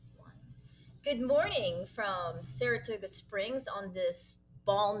Good morning from Saratoga Springs on this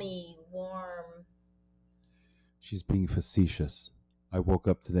balmy, warm. She's being facetious. I woke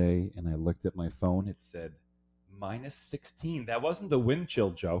up today and I looked at my phone. It said minus 16. That wasn't the wind chill,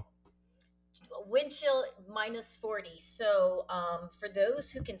 Joe. Wind chill minus 40. So, for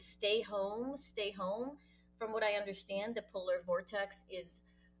those who can stay home, stay home. From what I understand, the polar vortex is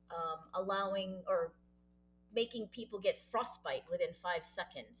allowing or making people get frostbite within 5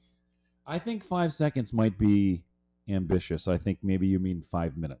 seconds. I think 5 seconds might be ambitious. I think maybe you mean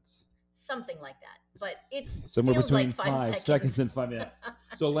 5 minutes. Something like that. But it Somewhere feels like between five 5 seconds seconds. and 5 minutes.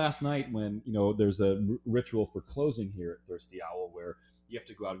 So last night, when there's a ritual for closing here at Thirsty Owl, where you have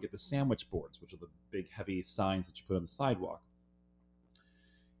to go out and get the sandwich boards, which are the big heavy signs that you put on the sidewalk.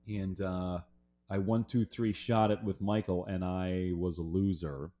 And I 1, 2, 3 shot it with Michael, and I was a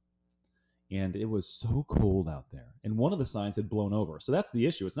loser. And it was so cold out there. And one of the signs had blown over. So that's the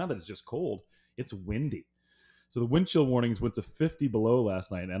issue. It's not that it's just cold, it's windy. So the wind chill warnings went to 50 below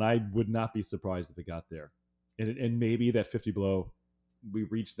last night, and I would not be surprised if it got there. And maybe that 50 below, we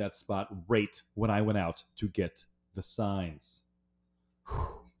reached that spot right when I went out to get the signs. Whew,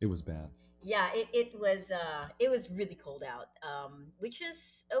 it was bad. Yeah, it was really cold out, which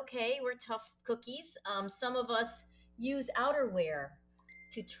is okay. We're tough cookies. Some of us use outerwear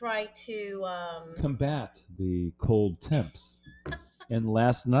to try to Combat the cold temps. And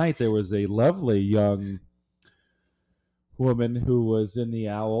last night there was a lovely young woman who was in the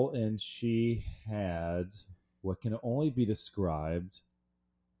owl, and she had what can only be described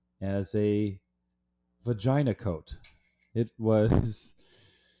as a vagina coat. It was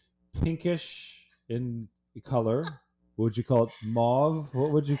pinkish in color. What would you call it? Mauve?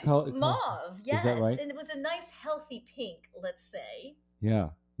 What would you call it? mauve. Is that Yes, right? and it was a nice, healthy pink. Let's say. Yeah,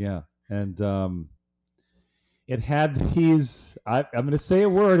 yeah. And it had these. I'm going to say a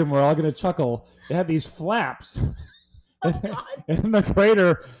word, and we're all going to chuckle. It had these flaps Oh God. in the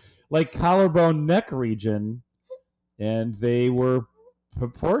greater, like collarbone neck region, and they were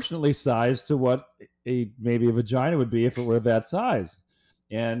proportionately sized to what maybe a vagina would be if it were that size.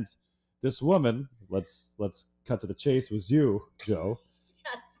 And this woman, let's cut to the chase, was you, Joe.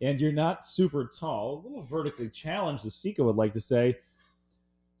 Yes. And you're not super tall, a little vertically challenged, as Sika would like to say.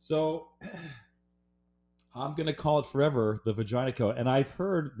 So I'm going to call it forever the vagina coat. And I've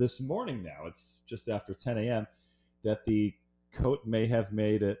heard this morning now, it's just after 10 a.m., that the coat may have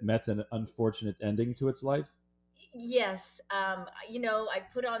met an unfortunate ending to its life. Yes. I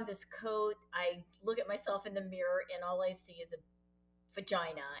put on this coat. I look at myself in the mirror, and all I see is a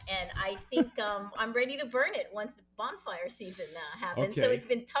vagina, and I think I'm ready to burn it once the bonfire season happens. So Okay. it's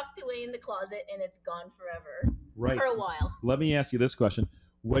been tucked away in the closet, and it's gone forever Right. for a while. Let me ask you this question.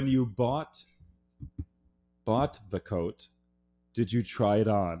 When you bought the coat, did you try it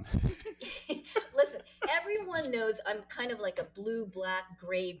on? Listen, everyone knows I'm kind of like a blue, black,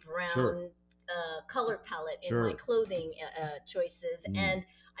 gray, brown Sure. color palette in my Sure. clothing choices. Mm. And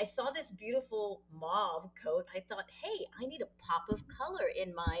I saw this beautiful mauve coat. I thought, hey, I need a pop of color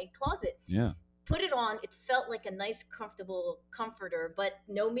in my closet. Yeah. Put it on. It felt like a nice, comfortable comforter, but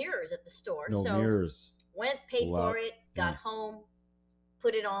no mirrors at the store. No So mirrors. went, paid Wow. for it, got Yeah. home,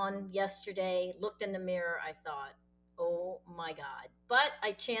 put it on yesterday, looked in the mirror. I thought, oh my God. But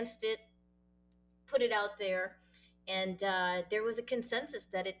I chanced it, put it out there, and there was a consensus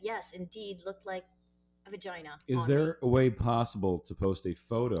that it, yes, indeed looked like a vagina Is on me. there a way possible to post a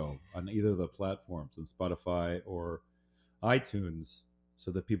photo on either of the platforms, on Spotify or iTunes,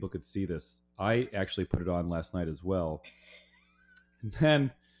 so that people could see this? I actually put it on last night as well. And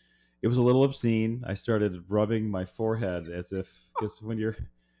then it was a little obscene. I started rubbing my forehead as if, because when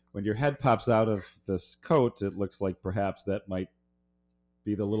your head pops out of this coat, it looks like perhaps that might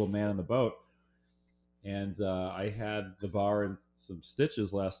be the little man in the boat. And I had the bar in some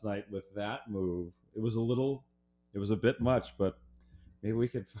stitches last night with that move. It was a bit much, but maybe we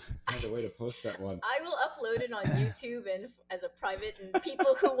could find a way to post that one. I will upload it on YouTube and as a private, and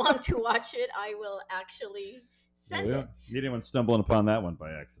people who want to watch it, I will actually send We it. don't need anyone stumbling upon that one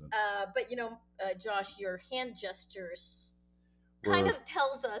by accident. But Josh, your hand gestures kind We're- of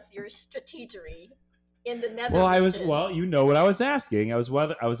tells us your strategery in the nether Well, regions. you know what I was asking. I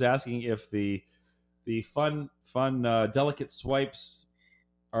was asking if the fun delicate swipes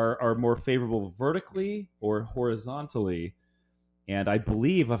are more favorable vertically or horizontally. And I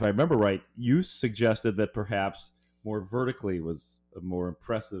believe, if I remember right, you suggested that perhaps more vertically was a more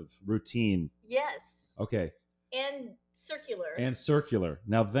impressive routine. Yes, Okay. and circular. And circular.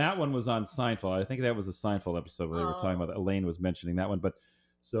 Now that one was on Seinfeld. I think that was a Seinfeld episode where they were talking about Elaine was mentioning that one. But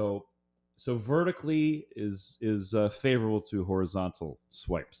so vertically is favorable to horizontal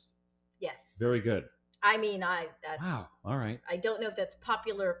swipes. Yes. Very good. I mean, that's Wow. All right. I don't know if that's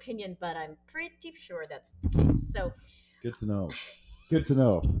popular opinion, but I'm pretty sure that's the case. So, Good to know. Good to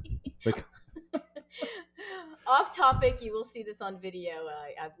know. Like, off topic, you will see this on video.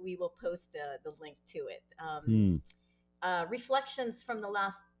 We will post the link to it. hmm, Reflections from the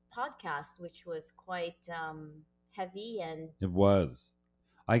last podcast, which was quite heavy and it was.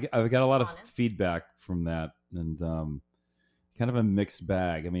 I've got a lot of honest. feedback from that, and kind of a mixed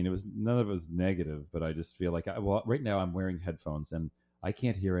bag. I mean, it was none of it was negative, but I just feel like well, right now I'm wearing headphones and I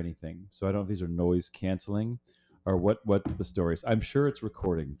can't hear anything, so I don't know if these are noise canceling or what the story is. I'm sure it's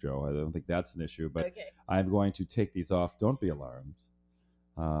recording, Joe. I don't think that's an issue, but Okay. I'm going to take these off. Don't be alarmed.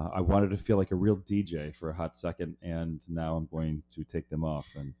 I wanted to feel like a real DJ for a hot second, and now I'm going to take them off.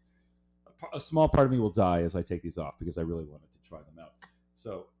 And a small part of me will die as I take these off because I really wanted to try them out.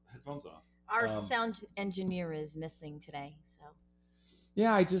 So headphones off. Our sound engineer is missing today, so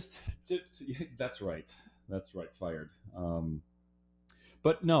Yeah, I just that's right. That's right. Fired.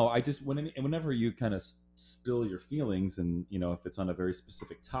 But no, I just whenever you kind of spill your feelings, and if it's on a very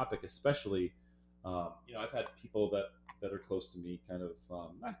specific topic, especially, I've had people that are close to me kind of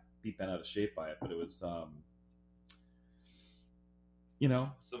not be bent out of shape by it, but it was some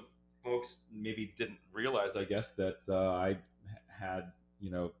folks maybe didn't realize, I guess, that I had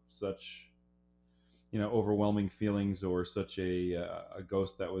such overwhelming feelings, or such a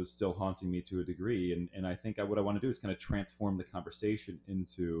ghost that was still haunting me to a degree. And I think what I want to do is kind of transform the conversation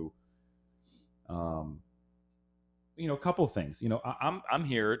into a couple of things. I'm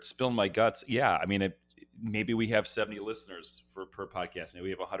here spilling my guts. Yeah, I mean, maybe we have 70 listeners per podcast. Maybe we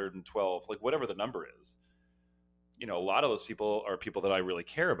have 112, like whatever the number is. A lot of those people are people that I really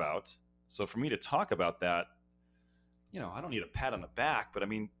care about. So for me to talk about that, I don't need a pat on the back, but I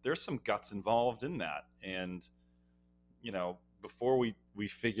mean, there's some guts involved in that. And, before we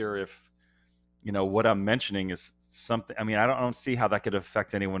figure if, what I'm mentioning is something, I mean, I don't see how that could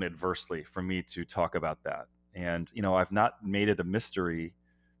affect anyone adversely for me to talk about that. And, I've not made it a mystery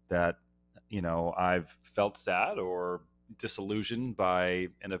that, I've felt sad or disillusioned by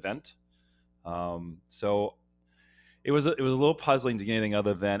an event. So it was a little puzzling to get anything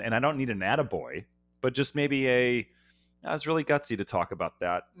other than, and I don't need an attaboy, but just maybe I was really gutsy to talk about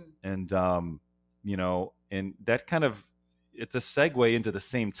that. And, and that kind of, it's a segue into the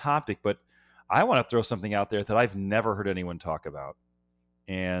same topic, but I want to throw something out there that I've never heard anyone talk about.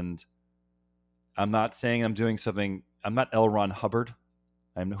 And I'm not saying I'm doing something, I'm not L. Ron Hubbard.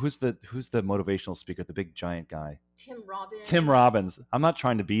 Who's the motivational speaker, the big giant guy? Tim Robbins. Tim Robbins. I'm not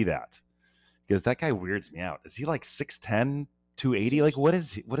trying to be that, because that guy weirds me out. Is he like 6'10", 280? Like, what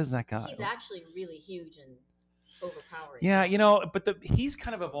is that guy? He's actually really huge and overpowering. Yeah, but he's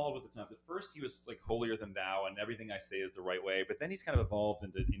kind of evolved with the times. At first, he was like holier than thou, and everything I say is the right way. But then he's kind of evolved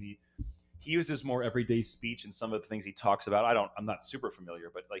and he uses more everyday speech, and some of the things he talks about, I'm not super familiar,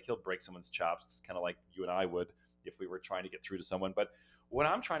 but like he'll break someone's chops. It's kind of like you and I would if we were trying to get through to someone. But what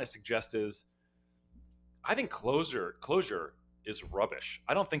I'm trying to suggest is, I think closure is rubbish.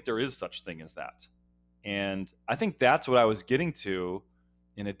 I don't think there is such thing as that. And I think that's what I was getting to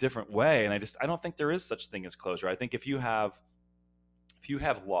in a different way. And I don't think there is such thing as closure. I think if you have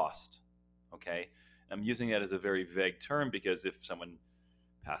lost, okay, I'm using that as a very vague term, because if someone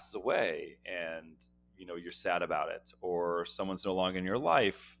passes away and you're sad about it, or someone's no longer in your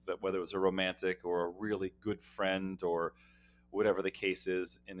life, that whether it was a romantic or a really good friend or whatever the case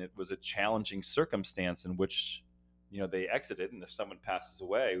is, and it was a challenging circumstance in which they exited, and if someone passes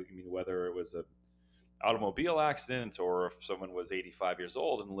away, I mean, whether it was a automobile accident or if someone was 85 years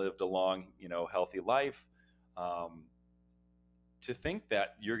old and lived a long, healthy life, to think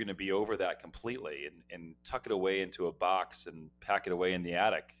that you're going to be over that completely and tuck it away into a box and pack it away in the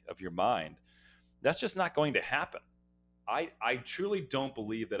attic of your mind, that's just not going to happen. I truly don't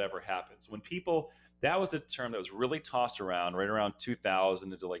believe that ever happens. When people, that was a term that was really tossed around right around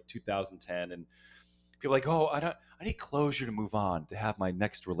 2000 into like 2010, and people are like, oh, I need closure to move on, to have my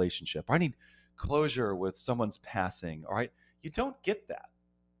next relationship. Or I need closure with someone's passing. All right. You don't get that.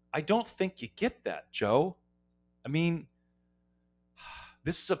 I don't think you get that, Joe. I mean,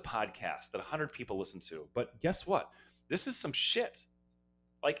 this is a podcast that 100 people listen to, but guess what? This is some shit.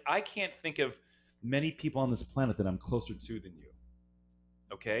 Like, I can't think of many people on this planet that I'm closer to than you.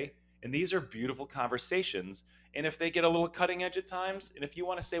 Okay? And these are beautiful conversations. And if they get a little cutting edge at times, and if you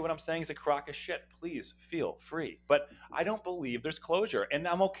want to say what I'm saying is a crock of shit, please feel free. But I don't believe there's closure, and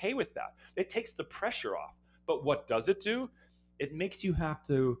I'm okay with that. It takes the pressure off. But what does it do? It makes you have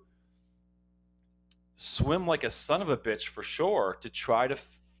to swim like a son of a bitch for shore to try to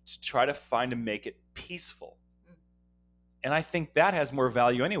find and make it peaceful. And I think that has more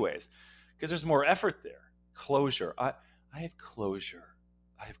value anyways, because there's more effort there. Closure. I have closure.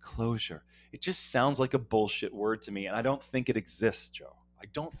 I have closure. It just sounds like a bullshit word to me, and I don't think it exists, Joe. I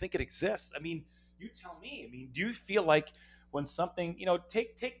don't think it exists. I mean, you tell me. I mean, do you feel like when something,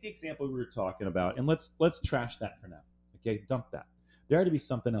 take the example we were talking about, and let's trash that for now. Okay, dump that. There had to be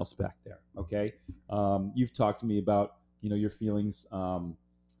something else back there. Okay, you've talked to me about your feelings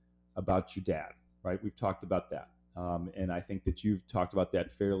about your dad, right? We've talked about that. And I think that you've talked about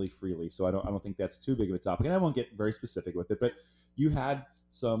that fairly freely, so I don't think that's too big of a topic, and I won't get very specific with it. But you had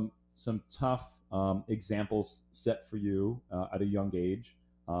some tough examples set for you at a young age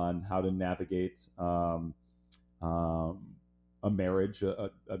on how to navigate a marriage,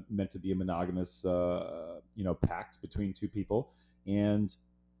 meant to be a monogamous, pact between two people, and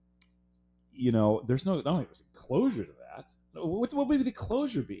there's no, I don't think there's a closure to that. What would the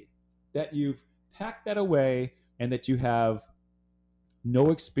closure be? That you've packed that away and that you have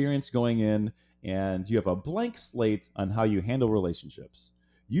no experience going in and you have a blank slate on how you handle relationships.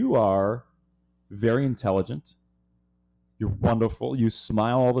 You are very intelligent. You're wonderful. You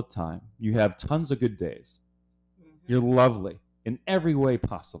smile all the time. You have tons of good days. Mm-hmm. You're lovely in every way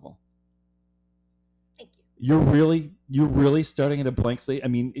possible. Thank you. You're really starting at a blank slate. I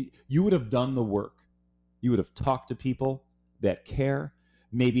mean, you would have done the work. You would have talked to people that care,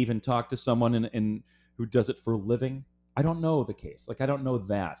 maybe even talked to someone in who does it for a living. I don't know the case. Like, I don't know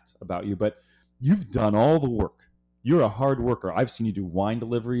that about you, but you've done all the work. You're a hard worker. I've seen you do wine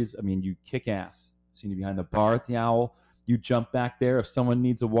deliveries. I mean, you kick ass. I've seen you behind the bar at the Owl. You jump back there if someone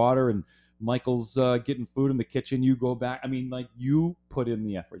needs a water and Michael's getting food in the kitchen. You go back. I mean, like, you put in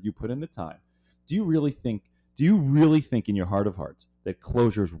the effort. You put in the time. Do you really think in your heart of hearts that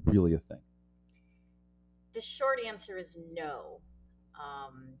closure is really a thing? The short answer is no.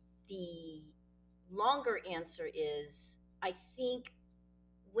 The longer answer is, I think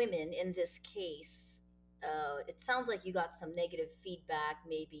women in this case, it sounds like you got some negative feedback.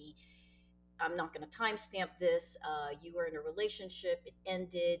 Maybe, I'm not going to timestamp this. You were in a relationship, it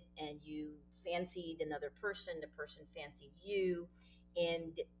ended, and you fancied another person. The person fancied you,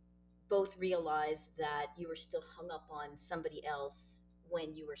 and both realized that you were still hung up on somebody else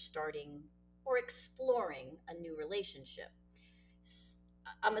when you were starting or exploring a new relationship.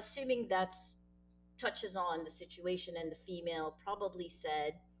 I'm assuming that's touches on the situation, and the female probably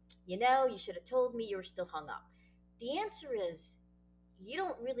said, you should have told me you were still hung up. The answer is, you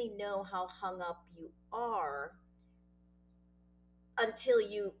don't really know how hung up you are until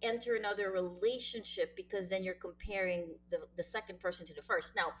you enter another relationship, because then you're comparing the second person to the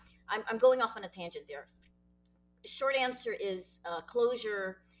first. Now, I'm going off on a tangent there. Short answer is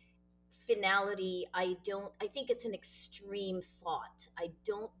closure, finality. I think it's an extreme thought. I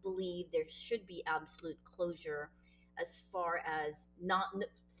don't believe there should be absolute closure, as far as not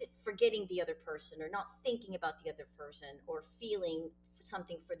forgetting the other person, or not thinking about the other person, or feeling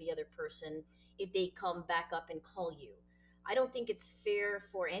something for the other person if they come back up and call you. I don't think it's fair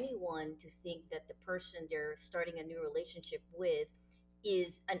for anyone to think that the person they're starting a new relationship with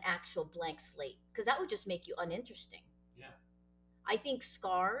is an actual blank slate, because that would just make you uninteresting. Yeah. I think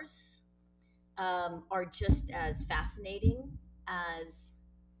scars are just as fascinating as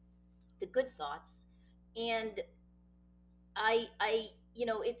the good thoughts, and I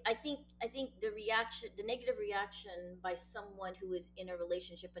think the negative reaction by someone who is in a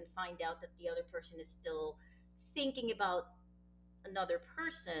relationship and find out that the other person is still thinking about another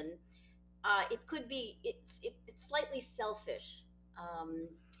person, it's slightly selfish.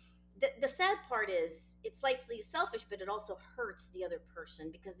 The sad part is, it's slightly selfish, but it also hurts the other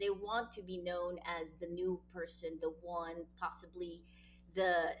person, because they want to be known as the new person, the one, possibly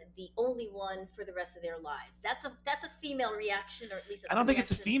the only one for the rest of their lives. That's a female reaction, or at least that's I don't think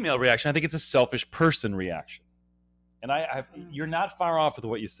it's a female reaction. I think it's a selfish person reaction. And you're not far off with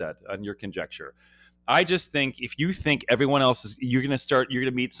what you said on your conjecture. I just think if you think everyone else is, you're going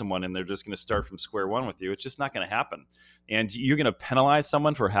to meet someone and they're just going to start from square one with you, it's just not going to happen. And you're going to penalize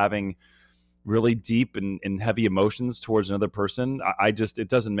someone for having really deep and heavy emotions towards another person. It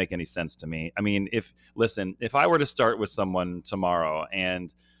doesn't make any sense to me. I mean, if I were to start with someone tomorrow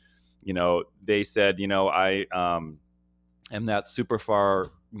and, they said, I am not super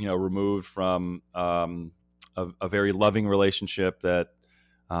far, removed from a very loving relationship that,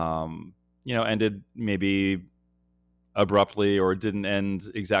 ended maybe abruptly or didn't end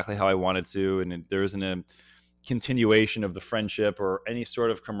exactly how I wanted to, and there isn't a continuation of the friendship or any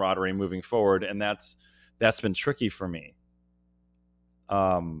sort of camaraderie moving forward, and that's been tricky for me.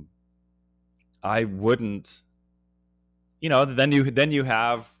 I wouldn't, then you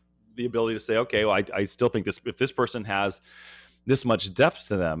have the ability to say, okay, well, I still think this, if this person has this much depth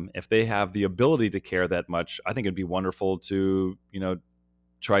to them, if they have the ability to care that much, I think it'd be wonderful to,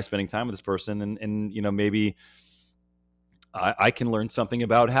 try spending time with this person, and maybe I can learn something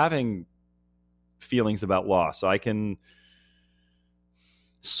about having feelings about loss. So I can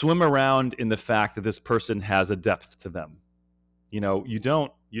swim around in the fact that this person has a depth to them. You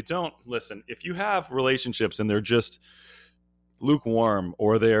don't listen, if you have relationships and they're just lukewarm,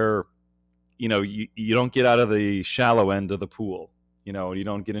 or they're, you don't get out of the shallow end of the pool, you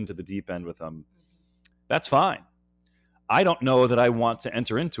don't get into the deep end with them, that's fine. I don't know that I want to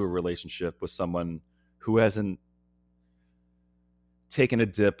enter into a relationship with someone who hasn't taken a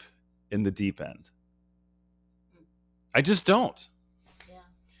dip in the deep end. I just don't. Yeah.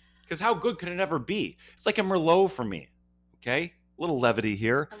 Because how good could it ever be? It's like a Merlot for me. Okay? A little levity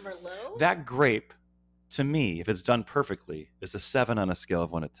here. A Merlot? That grape, to me, if it's done perfectly, is a 7 on a scale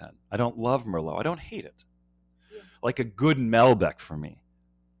of 1 to 10. I don't love Merlot. I don't hate it. Yeah. Like a good Malbec for me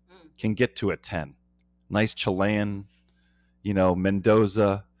can get to a 10. Nice Chilean,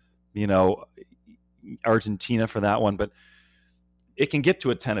 Mendoza, Argentina for that one. But it can get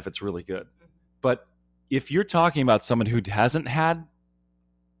to a 10 if it's really good. But if you're talking about someone who hasn't had,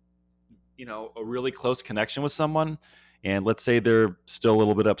 a really close connection with someone, and let's say they're still a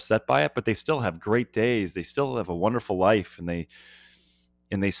little bit upset by it, but they still have great days, they still have a wonderful life, and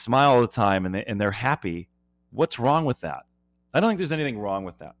they smile all the time, and they're happy, what's wrong with that? I don't think there's anything wrong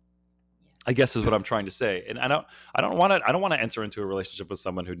with that. I guess is what I'm trying to say. And I don't want to enter into a relationship with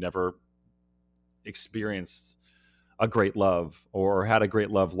someone who never experienced a great love, or had a great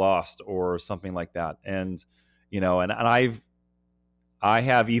love lost, or something like that. And I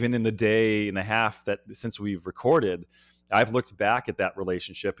have, even in the day and a half that since we've recorded, I've looked back at that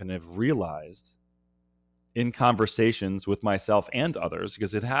relationship and have realized in conversations with myself and others,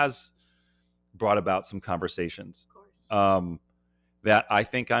 because it has brought about some conversations, that I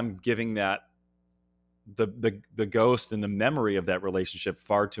think I'm giving that the ghost and the memory of that relationship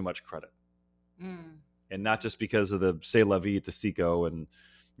far too much credit. And not just because of the c'est la vie to Seco and,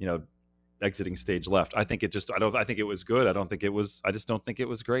 exiting stage left. I think I think it was good. I just don't think it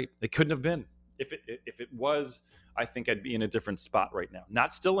was great. It couldn't have been. If it was, I think I'd be in a different spot right now.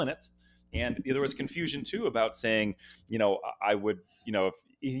 Not still in it. And there was confusion too about saying, I would, if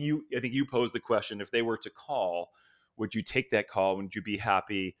I think you posed the question, if they were to call, would you take that call? Would you be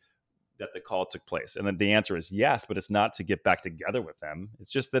happy that the call took place? And then the answer is yes, but it's not to get back together with them.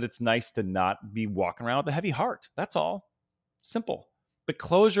 It's just that it's nice to not be walking around with a heavy heart. That's all. Simple. But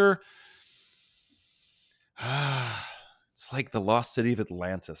closure, it's like the lost city of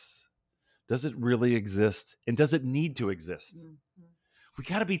Atlantis. Does it really exist? And does it need to exist? Mm-hmm. We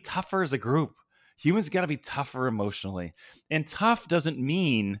got to be tougher as a group. Humans got to be tougher emotionally. And tough doesn't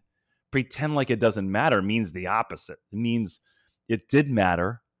mean pretend like it doesn't matter. It means the opposite. It means it did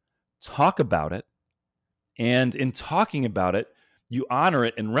matter. Talk about it. And in talking about it, you honor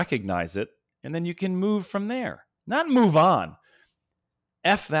it and recognize it. And then you can move from there. Not move on.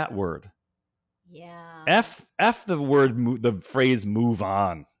 F that word. Yeah. F the word, the phrase move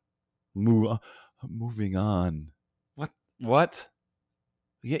on. Moving on. What?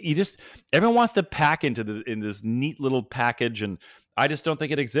 Yeah, everyone wants to pack into in this neat little package, and I just don't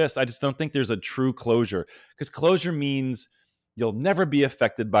think it exists. I just don't think there's a true closure, because closure means you'll never be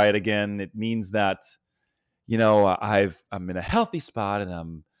affected by it again. It means that, I'm in a healthy spot and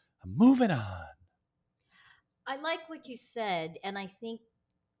I'm moving on. I like what you said, and I think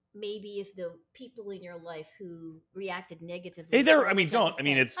maybe if the people in your life who reacted negatively, it's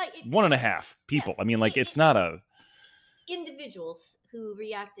 1.5 people. Yeah, it's not a individuals who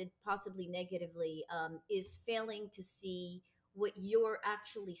reacted possibly negatively, is failing to see what you're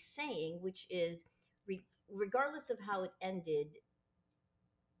actually saying, which is regardless of how it ended,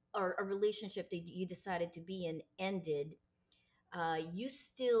 or a relationship that you decided to be in ended, you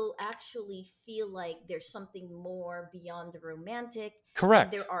still actually feel like there's something more beyond the romantic.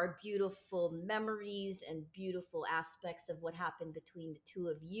 Correct. And there are beautiful memories and beautiful aspects of what happened between the two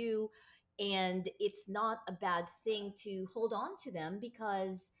of you. And it's not a bad thing to hold on to them,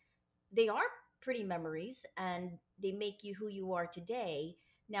 because they are pretty memories and they make you who you are today.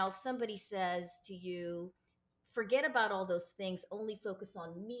 Now, if somebody says to you, forget about all those things, only focus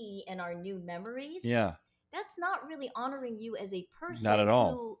on me and our new memories. Yeah. That's not really honoring you as a person. Not at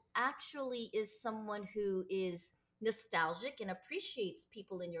all. Who actually is someone who is nostalgic and appreciates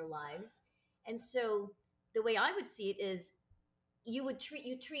people in your lives. And so the way I would see it is you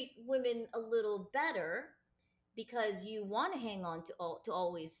treat women a little better because you want to hang on to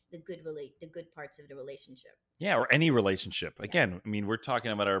always the good parts of the relationship. Yeah, or any relationship. Yeah. Again, I mean, we're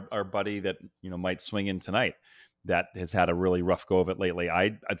talking about our buddy that might swing in tonight that has had a really rough go of it lately.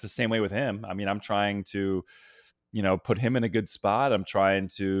 It's the same way with him. I mean, I'm trying to put him in a good spot. I'm trying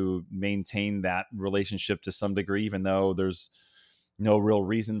to maintain that relationship to some degree, even though there's no real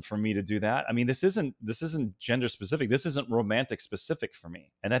reason for me to do that. I mean, this isn't gender specific. This isn't romantic specific for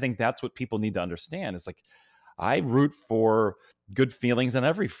me. And I think that's what people need to understand. It's like I root for good feelings on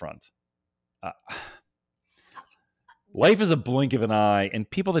every front. Uh, Life is a blink of an eye, and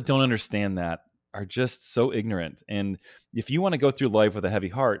people that don't understand that are just so ignorant. And if you want to go through life with a heavy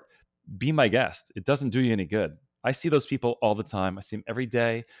heart, be my guest. It doesn't do you any good. I see those people all the time. I see them every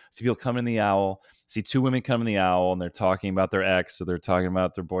day. I see people come in the owl. I see two women come in the owl, and they're talking about their ex, or they're talking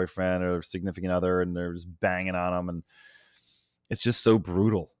about their boyfriend or their significant other, and they're just banging on them. And it's just so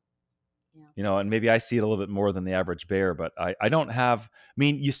brutal. Yeah. And maybe I see it a little bit more than the average bear, but I don't have, I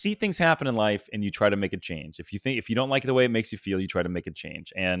mean, you see things happen in life and you try to make a change. If you don't like the way it makes you feel, you try to make a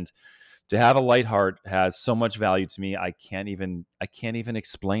change. And to have a light heart has so much value to me. I can't even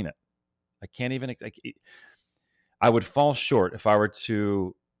explain it. I can't even, I would fall short if I were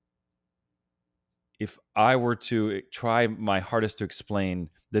to try my hardest to explain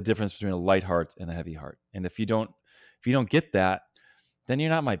the difference between a light heart and a heavy heart. And if you don't get that, then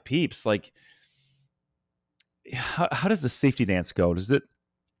you're not my peeps. Like, how does the safety dance go?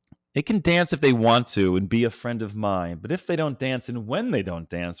 It can dance if they want to and be a friend of mine, but if they don't dance and when they don't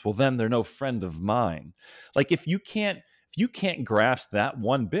dance, well, then they're no friend of mine. Like, if you can't grasp that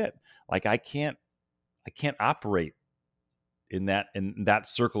one bit, like I can't operate in that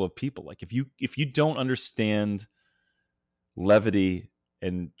circle of people. Like, if you don't understand levity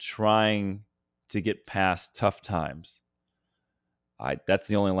and trying to get past tough times, that's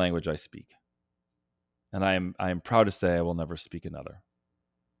the only language I speak. And I am proud to say I will never speak another.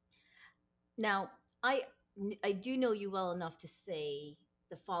 Now, I I do know you well enough to say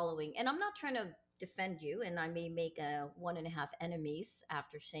the following, and I'm not trying to defend you, and I may make a one and a half enemies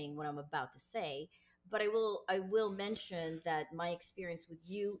after saying what I'm about to say, but I will mention that my experience with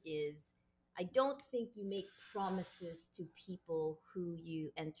you is I don't think you make promises to people who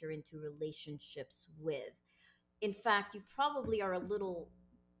you enter into relationships with. In fact, you probably are a little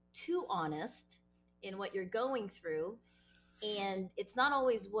too honest in what you're going through, and it's not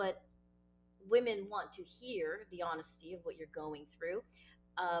always what women want to hear, the honesty of what you're going through.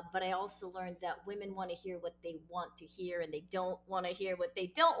 But I also learned that women want to hear what they want to hear, and they don't want to hear what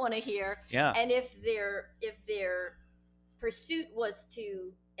they don't want to hear. Yeah. And if their pursuit was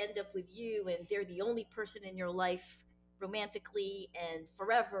to end up with you, and they're the only person in your life romantically and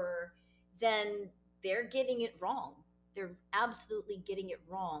forever, then they're getting it wrong. They're absolutely getting it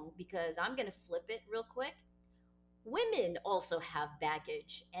wrong, because I'm going to flip it real quick. Women also have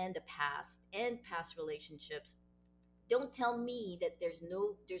baggage and a past and past relationships. Don't tell me that there's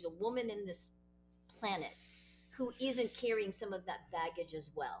a woman in this planet who isn't carrying some of that baggage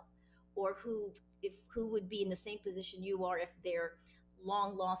as well, or who would be in the same position you are if their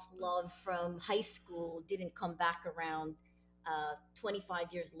long lost love from high school didn't come back around 25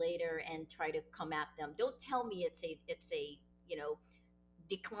 years later and try to come at them. Don't tell me it's a you know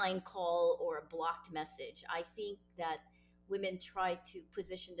decline call or a blocked message. I think that women try to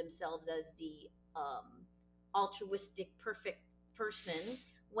position themselves as the altruistic, perfect person,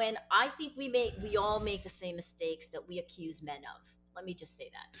 when I think we all make the same mistakes that we accuse men of. Let me just say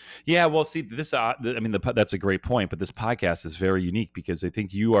that. Yeah, well, see, I mean, that's a great point, but this podcast is very unique because I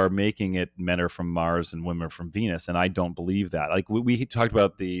think you are making it men are from Mars and women are from Venus, and I don't believe that. Like, we talked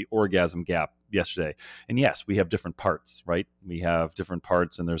about the orgasm gap yesterday, and yes, we have different parts, right? We have different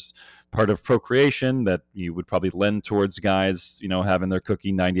parts, and there's part of procreation that you would probably lend towards guys, having their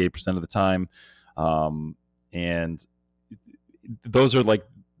cookie 98% of the time, and those are like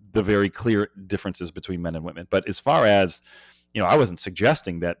the very clear differences between men and women. But as far as I wasn't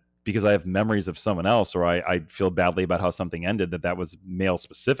suggesting that because I have memories of someone else or I feel badly about how something ended that was male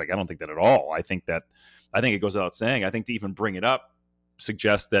specific. I don't think that at all. I think it goes without saying. I think to even bring it up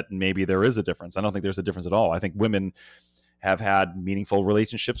suggests that maybe there is a difference. I don't think there's a difference at all. I think women have had meaningful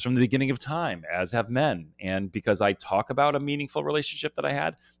relationships from the beginning of time, as have men. And because I talk about a meaningful relationship that I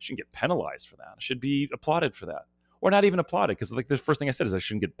had, I shouldn't get penalized for that. I should be applauded for that. Or not even applauded, because like the first thing I said is I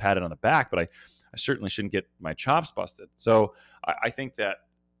shouldn't get patted on the back, but I certainly shouldn't get my chops busted. So I think that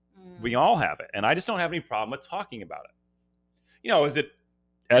we all have it, and I just don't have any problem with talking about it. Is it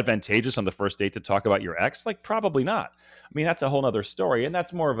advantageous on the first date to talk about your ex? Like, probably not. I mean, that's a whole other story, and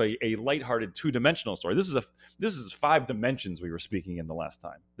that's more of a lighthearted two-dimensional story. This is 5 dimensions we were speaking in the last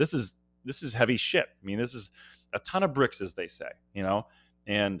time. This is this is heavy shit. I mean, this is a ton of bricks, as they say, and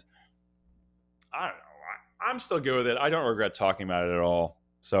I don't know. I'm still good with it. I don't regret talking about it at all.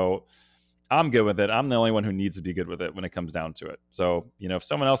 So I'm good with it. I'm the only one who needs to be good with it when it comes down to it. So, if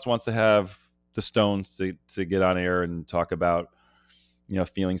someone else wants to have the stones to get on air and talk about,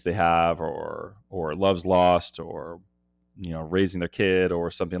 feelings they have, or love's lost, or, raising their kid or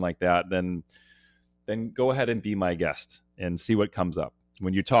something like that, then go ahead and be my guest and see what comes up.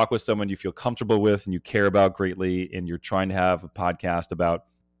 When you talk with someone you feel comfortable with and you care about greatly, and you're trying to have a podcast about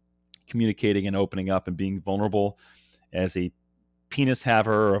communicating and opening up and being vulnerable as a penis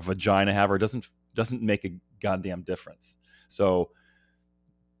haver or a vagina haver, doesn't make a goddamn difference. So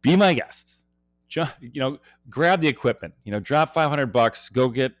be my guest. Grab the equipment, drop $500, go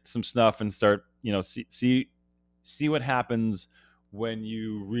get some stuff and start, see what happens when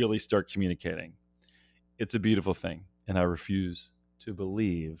you really start communicating. It's a beautiful thing, and I refuse to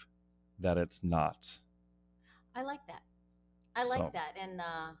believe that it's not. I like that. I like that. And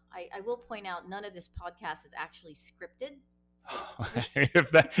I will point out none of this podcast is actually scripted.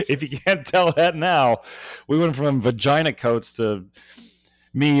 If you can't tell that now, we went from vagina coats to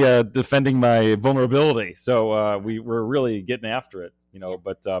me defending my vulnerability. So we're really getting after it, Yeah.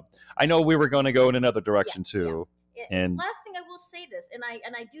 But I know we were going to go in another direction too. Yeah. And last thing I will say this, and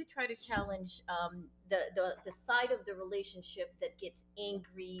I do try to challenge the side of the relationship that gets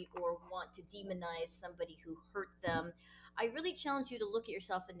angry or want to demonize somebody who hurt them. I really challenge you to look at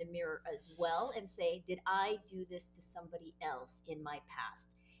yourself in the mirror as well and say, did I do this to somebody else in my past?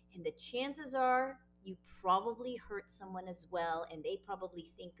 And the chances are you probably hurt someone as well, and they probably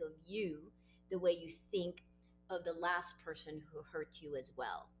think of you the way you think of the last person who hurt you as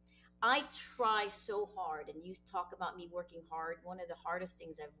well. I try so hard, and you talk about me working hard. One of the hardest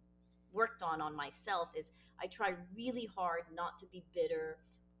things I've worked on myself is I try really hard not to be bitter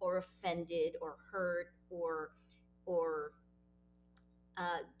or offended or hurt or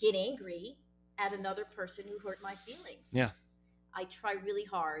get angry at another person who hurt my feelings. Yeah. I try really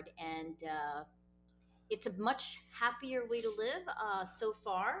hard, and it's a much happier way to live so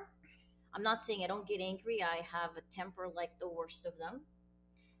far. I'm not saying I don't get angry. I have a temper like the worst of them.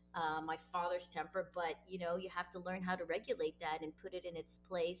 My father's temper, but you have to learn how to regulate that and put it in its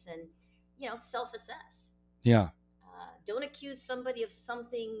place, and self-assess. Yeah. Don't accuse somebody of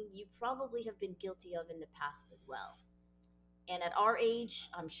something you probably have been guilty of in the past as well. And at our age,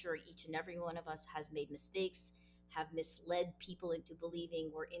 I'm sure each and every one of us has made mistakes, have misled people into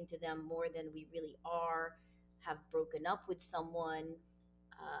believing we're into them more than we really are, have broken up with someone,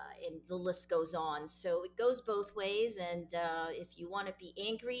 and the list goes on. So it goes both ways. And if you want to be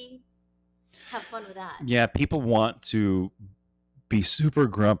angry, have fun with that. Yeah, people want to be super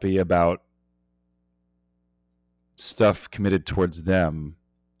grumpy about stuff committed towards them.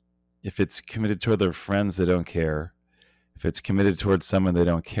 If it's committed toward their friends, they don't care. If it's committed towards someone they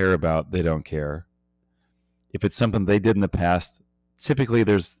don't care about, they don't care. If it's something they did in the past, typically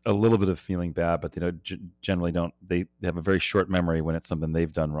there's a little bit of feeling bad, but they generally don't. They have a very short memory when it's something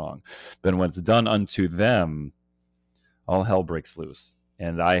they've done wrong. But when it's done unto them, all hell breaks loose.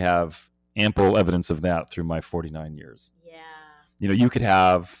 And I have ample evidence of that through my 49 years. Yeah. You could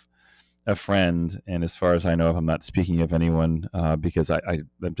have a friend, and as far as I know, if I'm not speaking of anyone, because I'm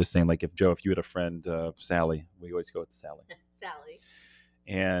just saying, like, if you had a friend, Sally, we always go with Sally. Sally.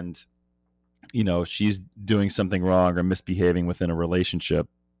 And she's doing something wrong or misbehaving within a relationship.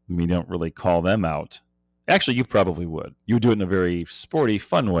 We don't really call them out. Actually, you probably would. You would do it in a very sporty,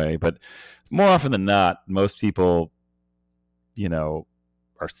 fun way, but more often than not, most people,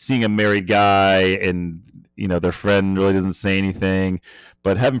 are seeing a married guy and, their friend really doesn't say anything.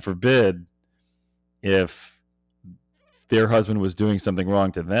 But heaven forbid, if their husband was doing something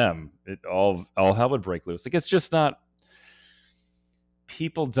wrong to them, all hell would break loose. Like, it's just not.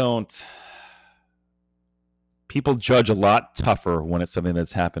 People judge a lot tougher when it's something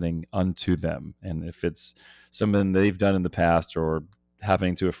that's happening unto them, and if it's something they've done in the past or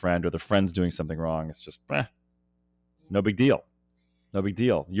happening to a friend, or the friend's doing something wrong, it's just no big deal. No big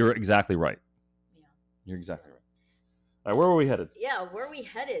deal. You're exactly right. Yeah. You're exactly right. All right, where were we headed? Yeah, where are we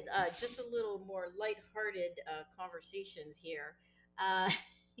headed? Just a little more lighthearted conversations here.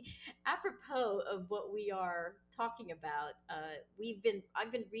 Apropos of what we are talking about,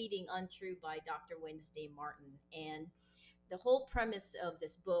 I've been reading Untrue by Dr. Wednesday Martin, and the whole premise of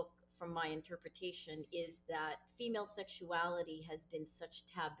this book, from my interpretation, is that female sexuality has been such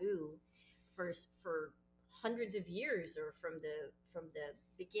taboo for hundreds of years, or from the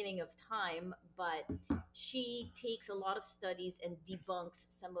beginning of time, but she takes a lot of studies and debunks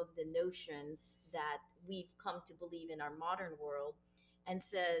some of the notions that we've come to believe in our modern world, and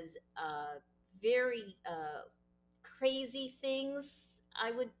says very crazy things,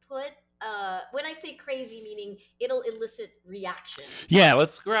 I would put. When I say crazy, meaning it'll elicit reactions. Yeah,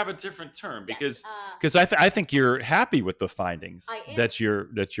 let's grab a different term Yes, because I think you're happy with the findings I am. that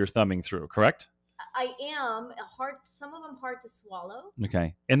you're thumbing through, correct? I am hard. Some of them hard to swallow.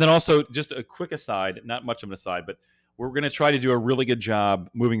 Okay. And then also, just a quick aside, not much of an aside, but we're going to try to do a really good job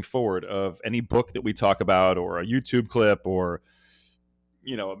moving forward of any book that we talk about, or a YouTube clip, or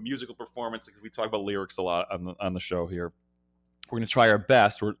a musical performance, because we talk about lyrics a lot on the show here. We're going to try our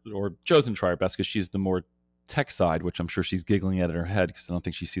best, or Joe's going to try our best because she's the more tech side, which I'm sure she's giggling at in her head because I don't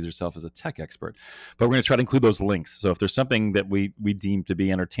think she sees herself as a tech expert. But we're going to try to include those links. So if there's something that we deem to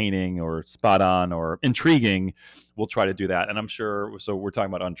be entertaining or spot on or intriguing, we'll try to do that. And I'm sure, so we're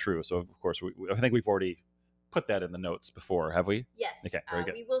talking about untrue. So of course, I think we've already put that in the notes before, have we? Yes. Okay, very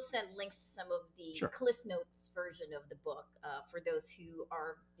good. We will send links to some of the Sure. Cliff Notes version of the book for those who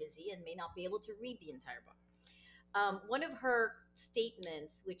are busy and may not be able to read the entire book. One of her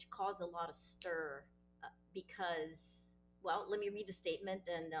statements, which caused a lot of stir, because, well, let me read the statement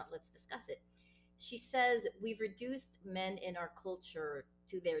and let's discuss it. She says, "We've reduced men in our culture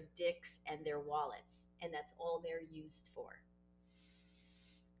to their dicks and their wallets, and that's all they're used for."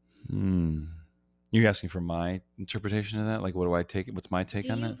 You're asking for my interpretation of that? Like, what do I take? What's my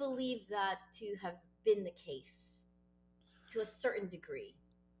take on Do you that? believe that to have been the case to a certain degree?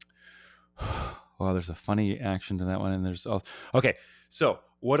 Well, there's a funny action to that one, and there's okay. So,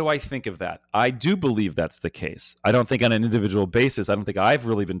 what do I think of that? I do believe that's the case. I don't think on an individual basis. I don't think I've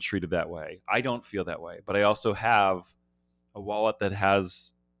really been treated that way. I don't feel that way, but I also have a wallet that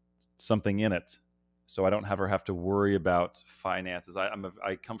has something in it, so I don't ever have to worry about finances.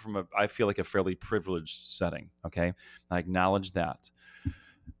 I come from I feel like a fairly privileged setting. Okay, I acknowledge that.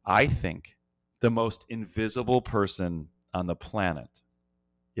 I think the most invisible person on the planet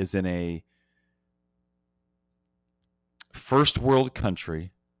is in a first world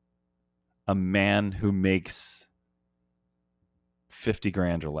country, a man who makes 50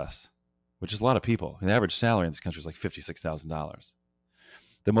 grand or less, which is a lot of people. The average salary in this country is like $56,000.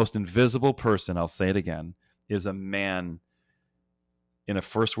 The most invisible person, I'll say it again, is a man in a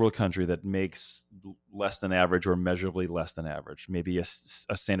first world country that makes less than average or measurably less than average, maybe a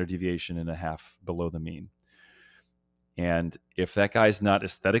standard deviation and a half below the mean. And if that guy's not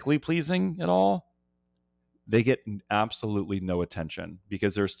aesthetically pleasing at all, they get absolutely no attention,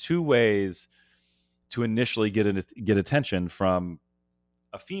 because there's two ways to initially get attention from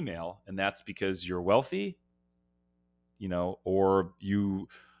a female, and that's because you're wealthy, or you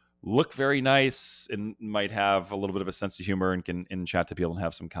look very nice and might have a little bit of a sense of humor and can chat to people and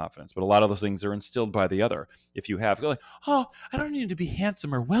have some confidence. But a lot of those things are instilled by the other. If you have, like, oh, I don't need to be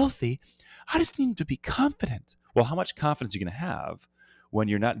handsome or wealthy, I just need to be confident. Well, how much confidence are you going to have when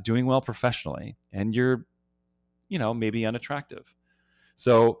you're not doing well professionally and you're maybe unattractive?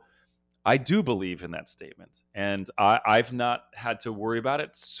 So I do believe in that statement, and I've not had to worry about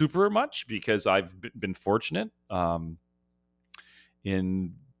it super much because I've been fortunate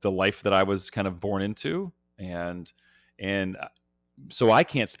in the life that I was kind of born into, and so I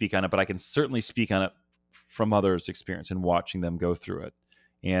can't speak on it, but I can certainly speak on it from others' experience and watching them go through it.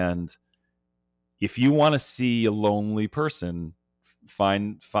 And if you want to see a lonely person,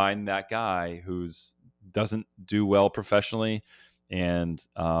 find that guy who's doesn't do well professionally and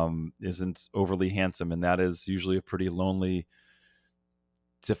isn't overly handsome, and that is usually a pretty lonely,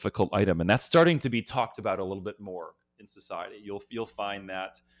 difficult item. And that's starting to be talked about a little bit more in society. You'll find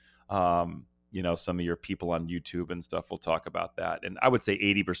that some of your people on YouTube and stuff will talk about that. And I would say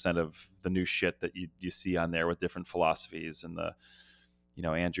 80% of the new shit that you see on there with different philosophies and the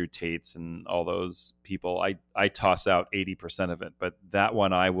Andrew Tate's and all those people, I toss out 80% of it, but that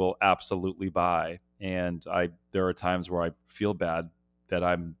one I will absolutely buy. And there are times where I feel bad that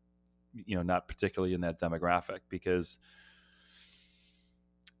I'm not particularly in that demographic, because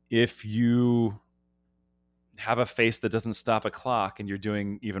if you have a face that doesn't stop a clock and you're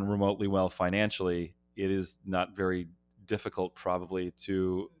doing even remotely well financially, it is not very difficult probably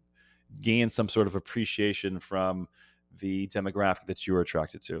to gain some sort of appreciation from the demographic that you're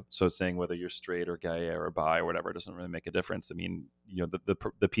attracted to. So saying whether you're straight or gay or bi or whatever, doesn't really make a difference. I mean,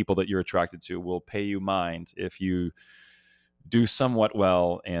 the people that you're attracted to will pay you mind if you do somewhat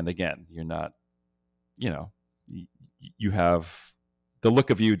well. And again, you're not, you have the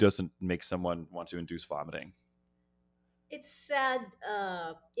look of you doesn't make someone want to induce vomiting. It's sad.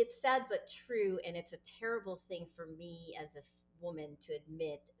 It's sad but true, and it's a terrible thing for me as a woman to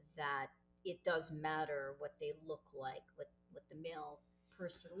admit that it does matter what they look like, what the male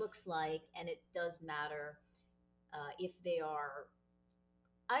person looks like, and it does matter if they are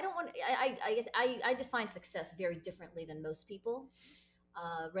I don't want. I define success very differently than most people.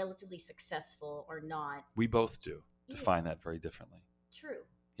 Relatively successful or not. We both do Yeah, define that very differently. true.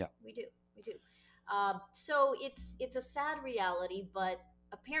 Yeah. We do. We do. So it's a sad reality, but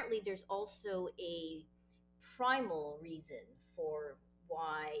apparently there's also a primal reason for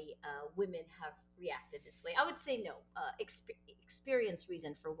why women have reacted this way. I would say no. Experience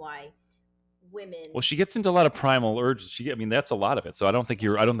reason for why women. Well, she gets into a lot of primal urges. I mean, that's a lot of it. So I don't think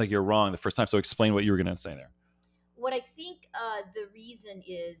you're wrong the first time. So explain what you were going to say there. What I think the reason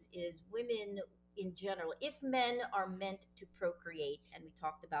is women in general. If men are meant to procreate, and we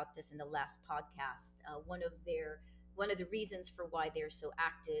talked about this in the last podcast, one of the reasons for why they're so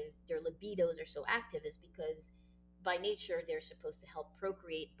active, their libidos are so active, is because by nature they're supposed to help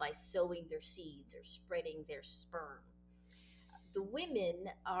procreate by sowing their seeds or spreading their sperm. The women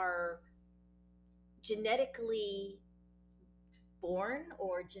are genetically born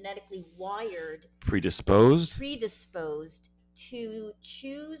or genetically wired Predisposed. predisposed to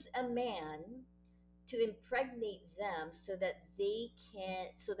choose a man to impregnate them so that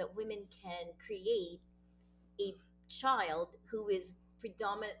women can create a child who is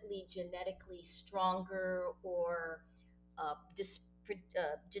predominantly genetically stronger or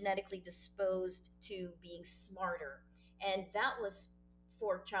genetically disposed to being smarter, and that was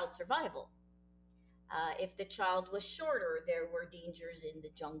for child survival. If the child was shorter, there were dangers in the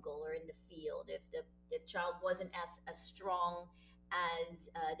jungle or in the field. If the child wasn't as strong as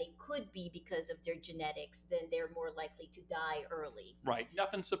they could be because of their genetics, then they're more likely to die early. Right.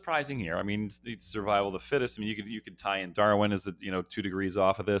 Nothing surprising here. I mean, it's survival of the fittest. I mean, you could tie in Darwin as 2 degrees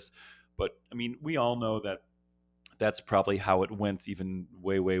off of this, but I mean, we all know that that's probably how it went, even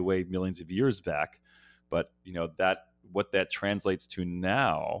way, way, way millions of years back. But that what that translates to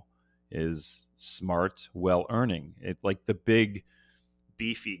now is smart, well earning. It like the big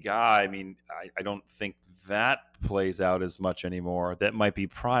beefy guy. I mean, I don't think that plays out as much anymore. That might be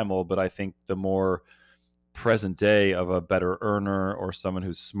primal, but I think the more present day of a better earner or someone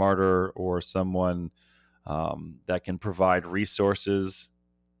who's smarter or someone that can provide resources.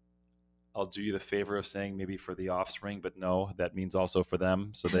 I'll do you the favor of saying maybe for the offspring, but no, that means also for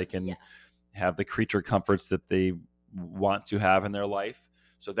them so they Yeah. can have the creature comforts that they want to have in their life.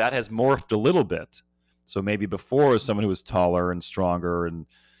 So that has morphed a little bit. So maybe before was someone who was taller and stronger and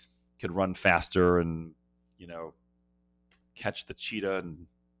could run faster and, catch the cheetah and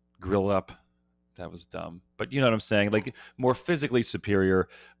grill up. That was dumb. But you know what I'm saying? Like more physically superior,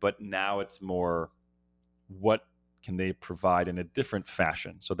 but now it's more what can they provide in a different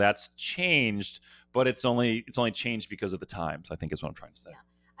fashion. So that's changed, but it's only changed because of the times, I think is what I'm trying to say.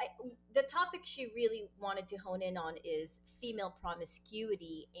 Yeah. The topic she really wanted to hone in on is female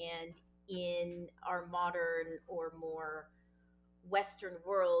promiscuity, and in our modern or more Western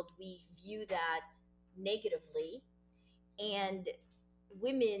world, we view that negatively, and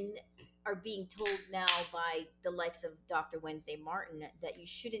women are being told now by the likes of Dr. Wednesday Martin that you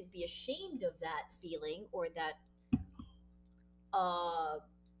shouldn't be ashamed of that feeling or that uh,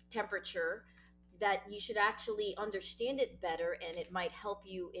 temperature, that you should actually understand it better and it might help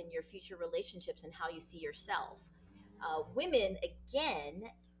you in your future relationships and how you see yourself. Women, again,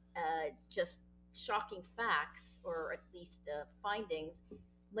 just shocking facts or at least findings,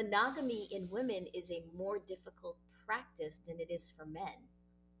 monogamy in women is a more difficult practice than it is for men.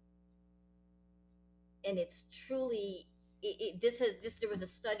 And it's truly, there was a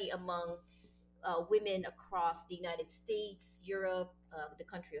study among women across the United States, Europe, the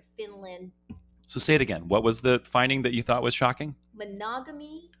country of Finland. So say it again. What was the finding that you thought was shocking?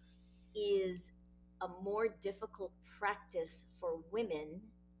 Monogamy is a more difficult practice for women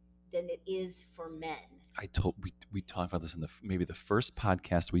than it is for men. We talked about this in maybe the first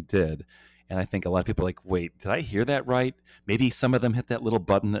podcast we did, and I think a lot of people are like, wait, did I hear that right? Maybe some of them hit that little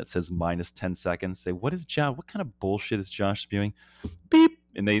button that says minus 10 seconds. Say, what kind of bullshit is Josh spewing? Beep.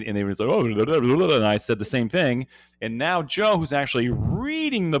 And they were like, oh, blah, blah, blah, blah. And I said the same thing. And now Joe, who's actually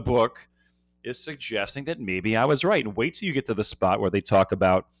reading the book, is suggesting that maybe I was right. And wait till you get to the spot where they talk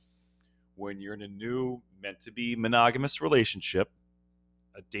about when you're in a new meant to be monogamous relationship,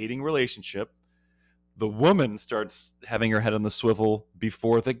 a dating relationship, the woman starts having her head on the swivel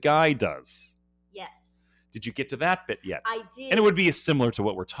before the guy does. Yes. Did you get to that bit yet? I did. And it would be similar to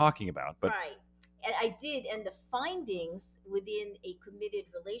what we're talking about. But right. And I did. And the findings within a committed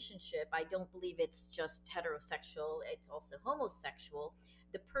relationship, I don't believe it's just heterosexual, it's also homosexual.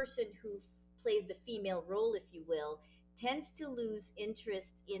 The person who plays the female role, if you will, tends to lose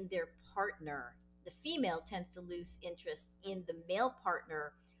interest in their partner. The female tends to lose interest in the male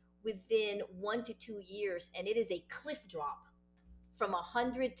partner within 1 to 2 years, and it is a cliff drop from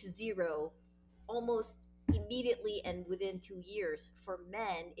 100 to 0 almost immediately and within 2 years. For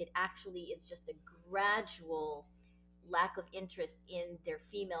men, it actually is just a gradual lack of interest in their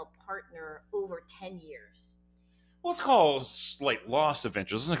female partner over 10 years. Well, it's called like loss of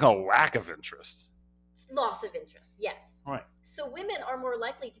interest. It's called lack of interest. It's loss of interest, yes. Right. So women are more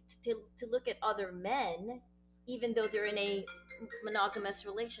likely to look at other men even though they're in a monogamous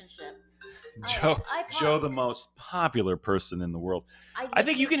relationship. Joe, the most popular person in the world. I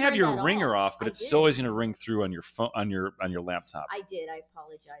think you can have turned your that ringer off. off, but I it's did. still always going to ring through on your phone, on your laptop. I did. I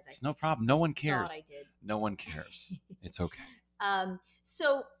apologize. It's no problem. No one cares. Thought I did. No one cares. It's okay.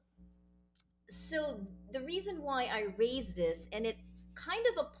 So the reason why I raise this, and it kind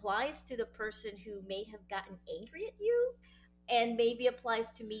of applies to the person who may have gotten angry at you, and maybe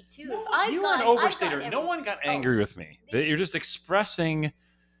applies to me too. No, you are an overstater. No one got angry with me. You're just expressing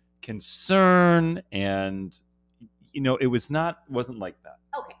concern, and it wasn't like that.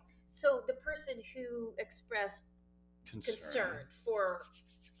 Okay, so the person who expressed concern for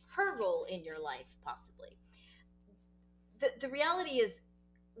her role in your life, possibly. The reality is,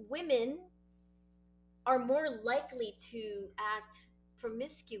 women are more likely to act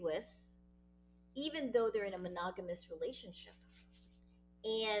promiscuous even though they're in a monogamous relationship.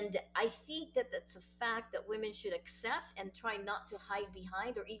 And I think that that's a fact that women should accept and try not to hide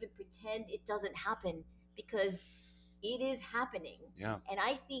behind or even pretend it doesn't happen, because it is happening. Yeah. And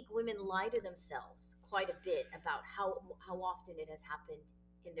I think women lie to themselves quite a bit about how often it has happened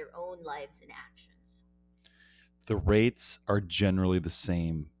in their own lives and actions. The rates are generally the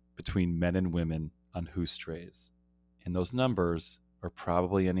same between men and women on who strays. And those numbers are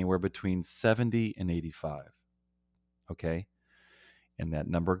probably anywhere between 70 and 85. Okay? And that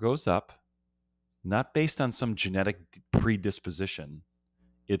number goes up, not based on some genetic predisposition.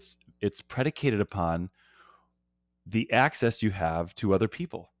 It's predicated upon the access you have to other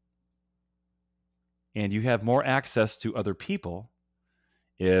people. And you have more access to other people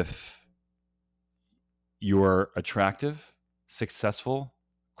if you're attractive, successful,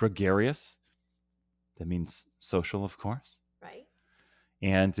 gregarious. That means social, of course. Right.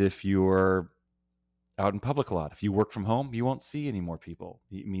 And if you're out in public a lot, if you work from home, you won't see any more people.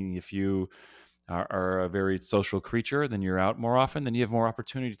 Meaning if you are a very social creature, then you're out more often, then you have more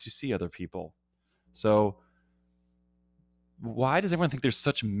opportunity to see other people. So why does everyone think there's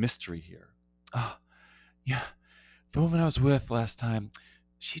such mystery here? Oh, yeah, the woman I was with last time,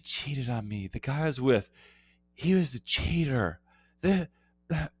 she cheated on me. The guy I was with, he was a cheater.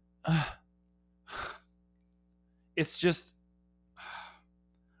 It's just,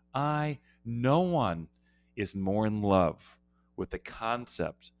 no one is more in love with the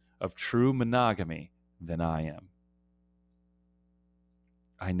concept of true monogamy than I am.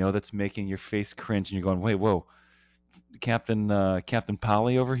 I know that's making your face cringe and you're going, wait, whoa, Captain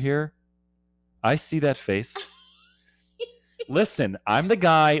Polly over here? I see that face. Listen, I'm the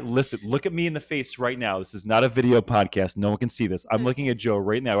guy. Listen, look at me in the face right now. This is not a video podcast. No one can see this. I'm looking at Joe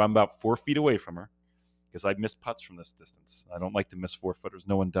right now. I'm about 4 feet away from her because I miss putts from this distance. I don't like to miss 4-footers.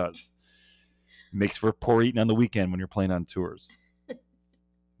 No one does. It makes for poor eating on the weekend when you're playing on tours.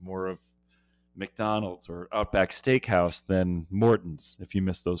 More of McDonald's or Outback Steakhouse than Morton's if you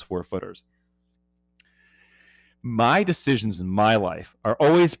miss those 4-footers. My decisions in my life are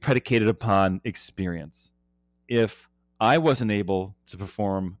always predicated upon experience. If I wasn't able to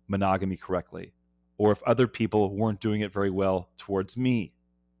perform monogamy correctly, or if other people weren't doing it very well towards me,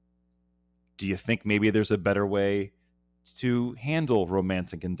 do you think maybe there's a better way to handle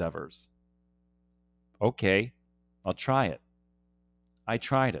romantic endeavors? Okay, I'll try it. I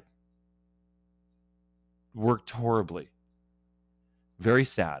tried it. Worked horribly. Very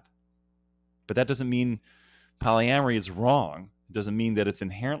sad. But that doesn't mean polyamory is wrong. It doesn't mean that it's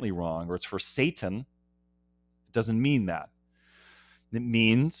inherently wrong or it's for Satan. It doesn't mean that. It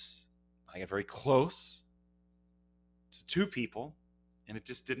means I got very close to 2 people and it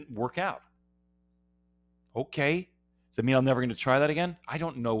just didn't work out. Okay. Does that mean I'm never going to try that again? I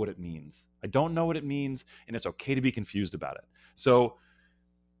don't know what it means. I don't know what it means, and it's okay to be confused about it. So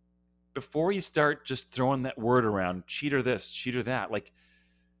before you start just throwing that word around, cheater this, cheater that, like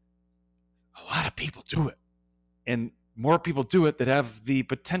a lot of people do it. And more people do it that have the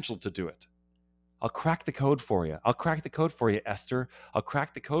potential to do it. I'll crack the code for you. I'll crack the code for you, Esther. I'll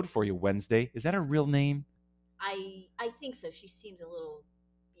crack the code for you, Wednesday. Is that a real name? I think so. She seems a little,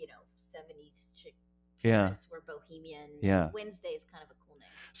 70s chick. Yeah. We're bohemian. Yeah. Wednesday is kind of a cool name.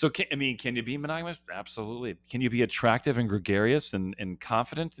 So, can you be monogamous? Absolutely. Can you be attractive and gregarious and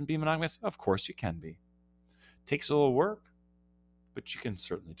confident and be monogamous? Of course you can be. Takes a little work, but you can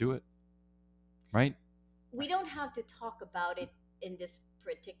certainly do it. Right? We don't have to talk about it in this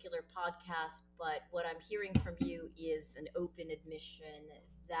particular podcast, but what I'm hearing from you is an open admission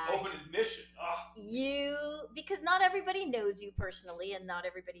that Open admission. you, because not everybody knows you personally and not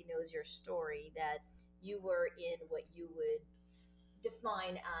everybody knows your story, that you were in what you would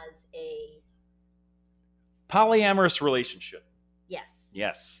define as a Polyamorous relationship. yes.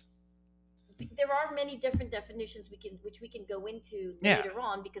 Yes. There are many different definitions which we can go into Yeah. later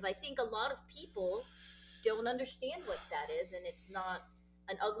on, because I think a lot of people don't understand what that is, and it's not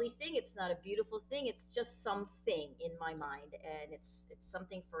an ugly thing, it's not a beautiful thing, it's just something in my mind, and it's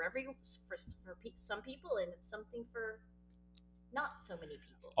something for some people, and it's something for not so many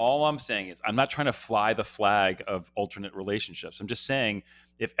people. All I'm saying is I'm not trying to fly the flag of alternate relationships. I'm just saying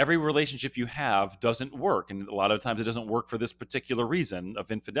if every relationship you have doesn't work, and a lot of times it doesn't work for this particular reason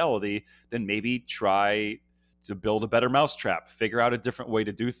of infidelity, then maybe try to build a better mousetrap, figure out a different way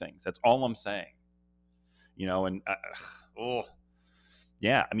to do things. That's all I'm saying. And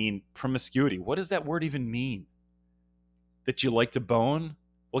yeah, I mean, promiscuity. What does that word even mean? That you like to bone?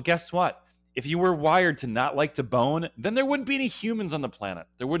 Well, guess what? If you were wired to not like to bone, then there wouldn't be any humans on the planet.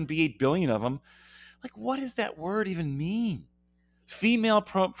 There wouldn't be 8 billion of them. Like, what does that word even mean? Female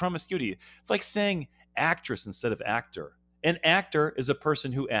promiscuity. It's like saying actress instead of actor. An actor is a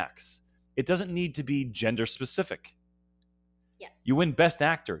person who acts. It doesn't need to be gender specific. Yes. You win best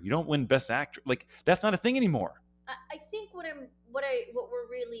actor. You don't win best actor. Like, that's not a thing anymore. I think what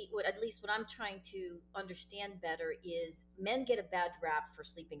at least what I'm trying to understand better is men get a bad rap for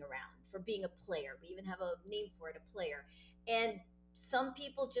sleeping around, for being a player. We even have a name for it, a player. And some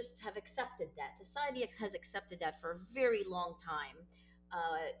people just have accepted that. Society has accepted that for a very long time.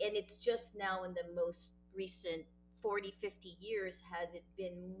 And it's just now in the most recent 40, 50 years has it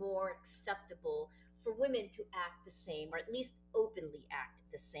been more acceptable for women to act the same, or at least openly act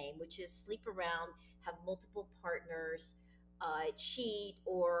the same, which is sleep around, have multiple partners, cheat,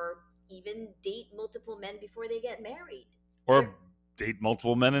 or even date multiple men before they get married. Or date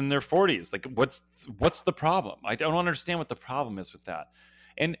multiple men in their 40s. Like, what's the problem? I don't understand what the problem is with that.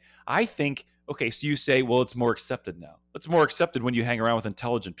 And I think, okay, so you say, well, it's more accepted now. It's more accepted when you hang around with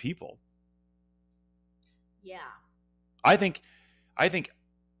intelligent people. Yeah. I think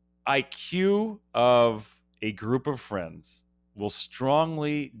IQ of a group of friends will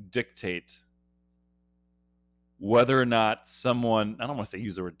strongly dictate whether or not someone, I don't want to say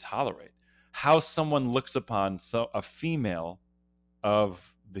use the word tolerate, how someone looks upon a female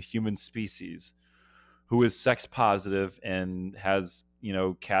of the human species who is sex positive and has,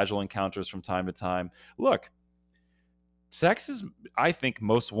 casual encounters from time to time. Look, sex is, I think,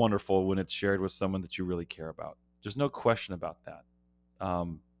 most wonderful when it's shared with someone that you really care about. There's no question about that.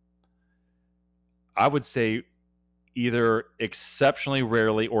 I would say either exceptionally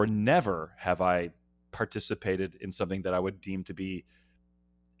rarely or never have I participated in something that I would deem to be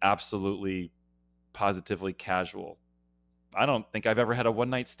absolutely positively casual. I don't think I've ever had a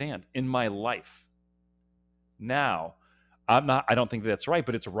one-night stand in my life. Now, I don't think that's right,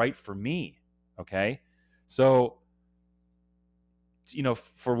 but it's right for me. Okay. So,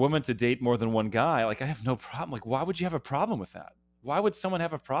 for women to date more than one guy, like, I have no problem. Like, why would you have a problem with that? Why would someone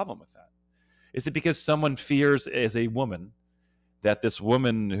have a problem with that? Is it because someone fears as a woman that this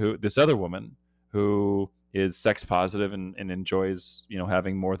other woman who is sex positive and enjoys,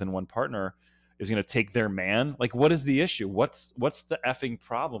 having more than one partner is going to take their man? Like, what is the issue? What's the effing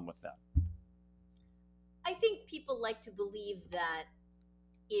problem with that? I think people like to believe that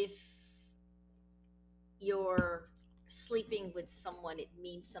if you're sleeping with someone, it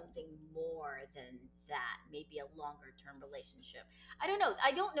means something more than that, maybe a longer term relationship. I don't know.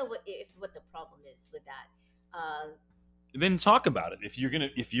 I don't know what the problem is with that. Then talk about it. If you're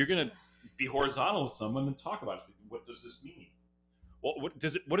gonna be horizontal with someone, then talk about it. What does this mean? Well, what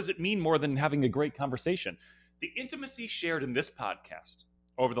does it mean more than having a great conversation? The intimacy shared in this podcast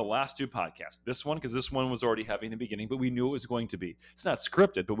over the last 2 podcasts. This one, because this one was already heavy in the beginning, but we knew it was going to be. It's not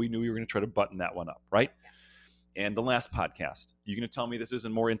scripted, but we knew we were going to try to button that one up, right? Yeah. And the last podcast, you're going to tell me this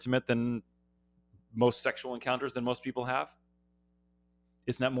isn't more intimate than most sexual encounters than most people have?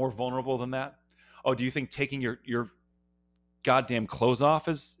 Isn't that more vulnerable than that? Oh, do you think taking your goddamn clothes off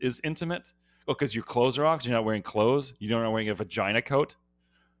is intimate? Oh, because your clothes are off, because you're not wearing clothes? You're not wearing a vagina coat?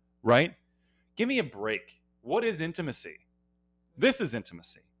 Right? Give me a break. What is intimacy? This is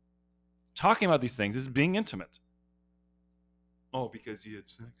intimacy. Talking about these things is being intimate. Oh, because you had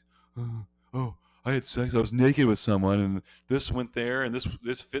sex? Oh, I had sex. I was naked with someone, and this went there, and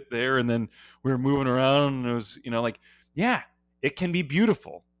this fit there, and then we were moving around, and it was, yeah, it can be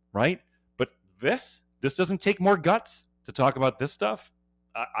beautiful, right? But this doesn't take more guts to talk about this stuff.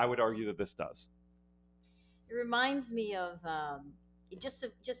 I would argue that this does. It reminds me of just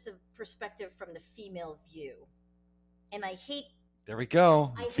a perspective from the female view, and There we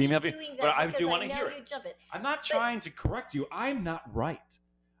go. I Female hate view. doing But that I because do I want to know hear it. you jump it. I'm not But trying to correct you. I'm not right.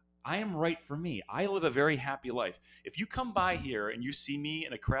 I am right for me. I live a very happy life. If you come by here and you see me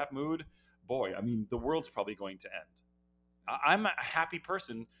in a crap mood, boy, I mean, the world's probably going to end. I'm a happy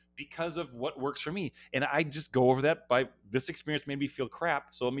person because of what works for me. And I just go over that by this experience made me feel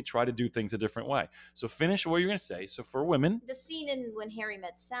crap. So let me try to do things a different way. So finish what you're going to say. So for women, the scene in When Harry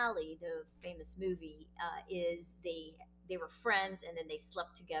Met Sally, the famous movie, is they were friends and then they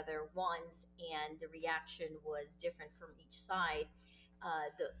slept together once, and the reaction was different from each side.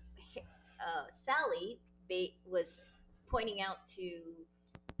 The Sally was pointing out to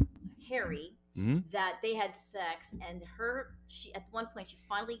Harry mm-hmm. that they had sex, and she at one point she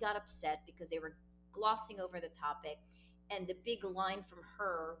finally got upset because they were glossing over the topic, and the big line from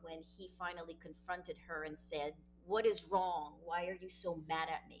her when he finally confronted her and said, "What is wrong? Why are you so mad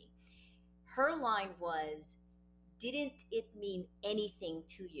at me?" Her line was, "Didn't it mean anything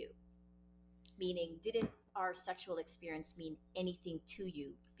to you?" Meaning, didn't our sexual experience mean anything to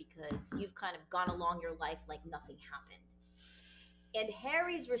you, because you've kind of gone along your life like nothing happened. And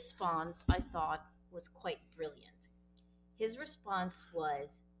Harry's response, I thought, was quite brilliant. His response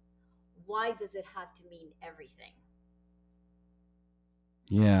was, "Why does it have to mean everything?"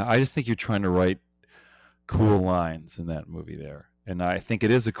 Yeah, I just think you're trying to write cool lines in that movie there. And I think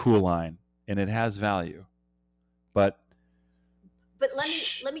it is a cool line and it has value. But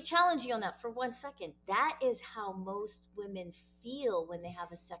let me challenge you on that for 1 second. That is how most women feel when they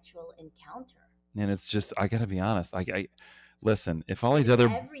have a sexual encounter. And it's just, I got to be honest. I listen, if all It's these other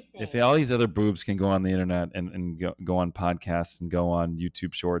everything. if all these other boobs can go on the internet and go on podcasts and go on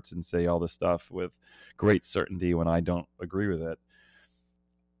YouTube shorts and say all this stuff with great certainty when I don't agree with it,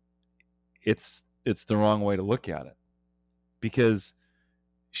 it's the wrong way to look at it. Because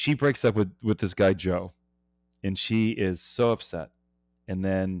she breaks up with this guy Joe, and she is so upset. And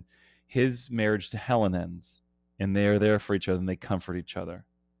then his marriage to Helen ends, and they are there for each other and they comfort each other.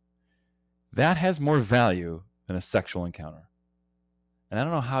 That has more value than a sexual encounter. And I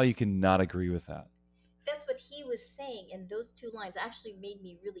don't know how you can not agree with that. That's what he was saying, and those two lines actually made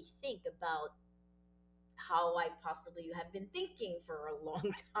me really think about how I possibly have been thinking for a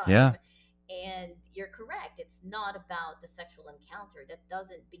long time. Yeah. And you're correct. It's not about the sexual encounter. That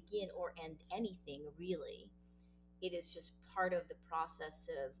doesn't begin or end anything, really. It is just part of the process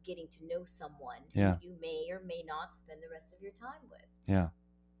of getting to know someone who you may or may not spend the rest of your time with. Yeah.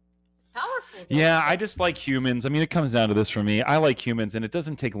 Powerful. Yeah, I just like humans. I mean, it comes down to this for me. I like humans, and it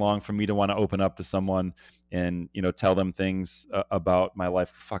doesn't take long for me to want to open up to someone and, tell them things about my life.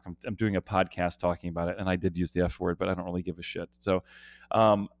 Fuck, I'm doing a podcast talking about it, and I did use the F word, but I don't really give a shit.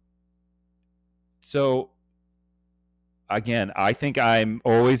 So again, I think I'm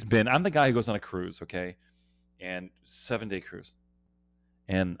the guy who goes on a cruise, okay? And 7-day cruise.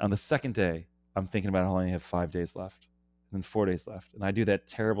 And on the second day, I'm thinking about how I only have 5 days left and 4 days left. And I do that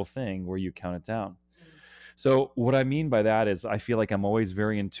terrible thing where you count it down. So what I mean by that is I feel like I'm always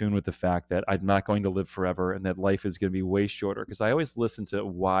very in tune with the fact that I'm not going to live forever and that life is going to be way shorter, because I always listen to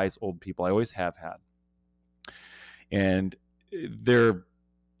wise old people. I always have had. And they're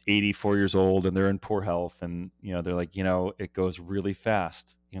 84 years old and they're in poor health. And, they're like, it goes really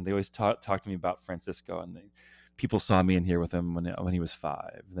fast. They always talk to me about Francisco, and people saw me in here with him when he was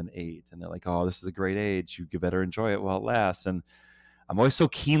 5, then 8. And they're like, oh, this is a great age. You better enjoy it while it lasts. And I'm always so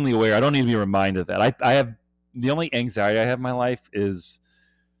keenly aware. I don't need to be reminded of that. I have the only anxiety I have in my life is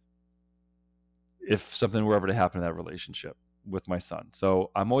if something were ever to happen in that relationship with my son.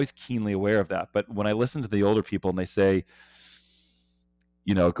 So I'm always keenly aware of that. But when I listen to the older people and they say,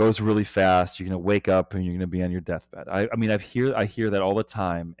 it goes really fast, you're going to wake up and you're going to be on your deathbed. I hear that all the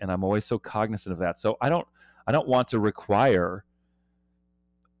time, and I'm always so cognizant of that. So I don't want to require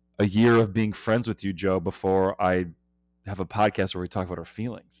a year of being friends with you, Joe, before I have a podcast where we talk about our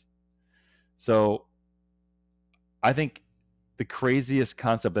feelings. So I think the craziest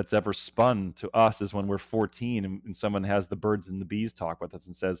concept that's ever spun to us is when we're 14 and someone has the birds and the bees talk with us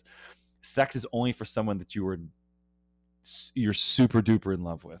and says, sex is only for someone that you're super duper in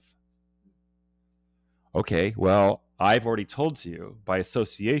love with. Okay, well, I've already told to you by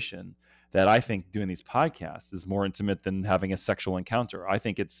association that I think doing these podcasts is more intimate than having a sexual encounter. I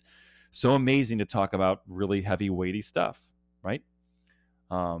think it's so amazing to talk about really heavy, weighty stuff, right?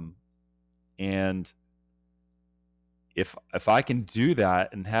 And if I can do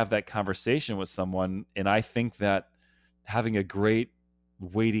that and have that conversation with someone, and I think that having a great,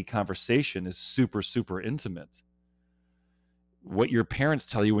 weighty conversation is super, super intimate, what your parents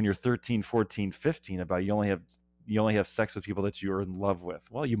tell you when you're 13, 14, 15 about you only have sex with people that you're in love with.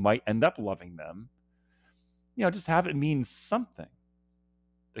 Well, you might end up loving them. Just have it mean something.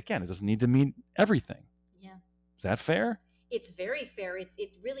 Again, it doesn't need to mean everything. Yeah. Is that fair? It's very fair.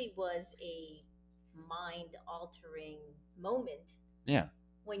 It really was a mind altering moment. Yeah.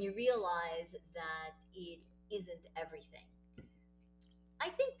 When you realize that it isn't everything. I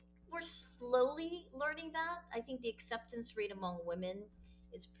think we're slowly learning that. I think the acceptance rate among women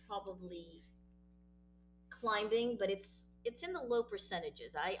is probably climbing, but it's in the low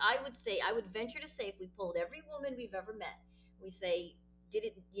percentages. I would say, I would venture to say, if we polled every woman we've ever met, we say, did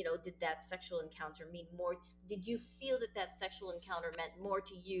that sexual encounter mean more? Did you feel that sexual encounter meant more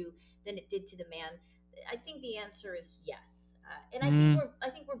to you than it did to the man? I think the answer is yes. And I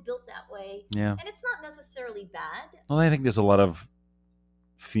think we're built that way. Yeah. And it's not necessarily bad. Well, I think there's a lot of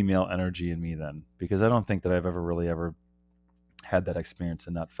female energy in me then, because I don't think that I've ever had that experience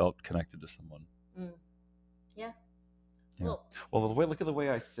and not felt connected to someone. Yeah. Well, look at the way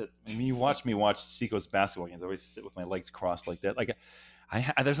I sit. I mean, you watch me watch Seiko's basketball games. I always sit with my legs crossed like that. Like,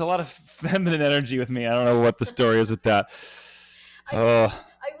 there's a lot of feminine energy with me. I don't know what the story is with that. I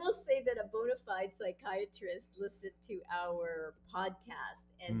will say that a bona fide psychiatrist listened to our podcast,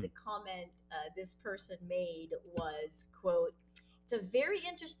 and the comment this person made was, quote, "It's a very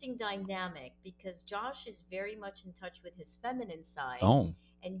interesting dynamic because Josh is very much in touch with his feminine side. Oh.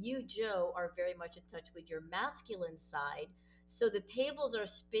 And you, Joe, are very much in touch with your masculine side. So the tables are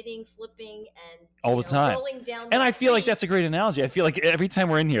spinning, flipping, and all the time, rolling down. And I feel like that's a great analogy. I feel like every time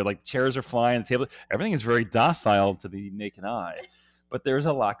we're in here, like chairs are flying, the table, everything is very docile to the naked eye. But there's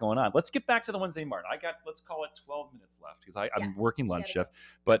a lot going on. Let's get back to the Wednesday Martin. Let's call it 12 minutes left because I'm working lunch shift.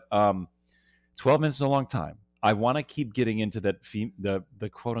 But 12 minutes is a long time. I want to keep getting into that the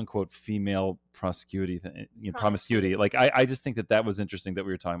quote unquote female promiscuity thing, promiscuity. Like I just think that was interesting that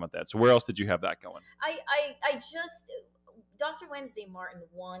we were talking about that. So where else did you have that going? Dr. Wednesday Martin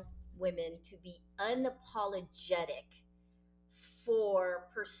wants women to be unapologetic for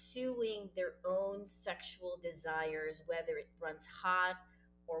pursuing their own sexual desires, whether it runs hot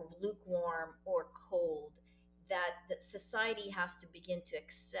or lukewarm or cold. That society has to begin to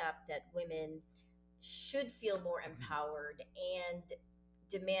accept that women should feel more empowered and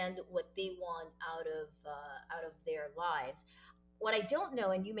demand what they want out of their lives. What I don't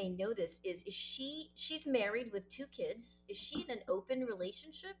know, and you may know this, is she's married with 2 kids. Is she in an open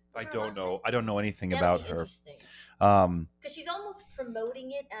relationship? I don't know. I don't know anything about her. Interesting. Because she's almost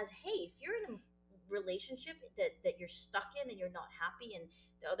promoting it as, hey, if you're in a relationship that you're stuck in and you're not happy and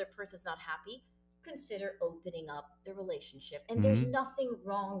the other person's not happy, consider opening up the relationship. And there's nothing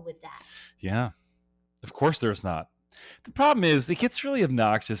wrong with that. Yeah. Of course there's not. The problem is it gets really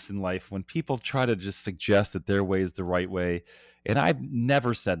obnoxious in life when people try to just suggest that their way is the right way. And I've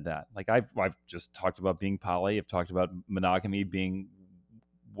never said that. Like I've just talked about being poly. I've talked about monogamy being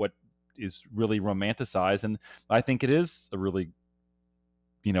what is really romanticized. And I think it is a really,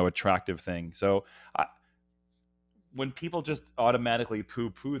 attractive thing. So when people just automatically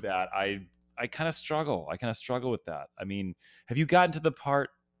poo-poo that, I kind of struggle. I kind of struggle with that. I mean, have you gotten to the part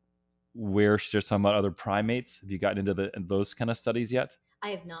where she's talking about other primates? Have you gotten into those kind of studies yet? I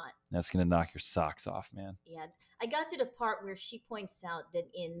have not. That's going to knock your socks off, man. Yeah. I got to the part where she points out that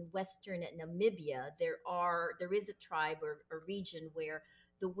in Western Namibia, there is a tribe or a region where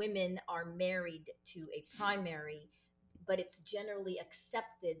the women are married to a primary, but it's generally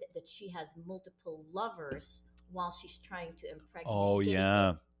accepted that she has multiple lovers while she's trying to impregnate. Oh,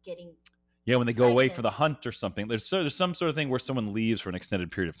 yeah. Yeah, when they go away for the hunt or something. There's some sort of thing where someone leaves for an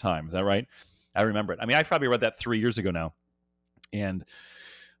extended period of time. Is that right? I remember it. I mean, I probably read that 3 years ago now. And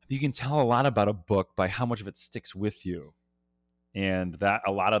you can tell a lot about a book by how much of it sticks with you. And that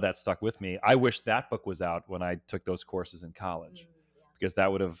a lot of that stuck with me. I wish that book was out when I took those courses in college, because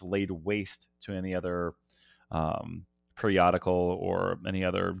that would have laid waste to any other periodical or any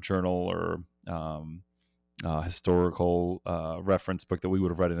other journal or historical reference book that we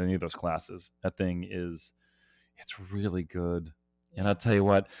would have read in any of those classes. That thing it's really good. And I'll tell you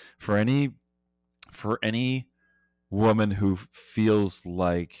what, for any woman who feels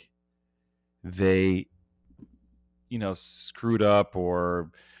like they, screwed up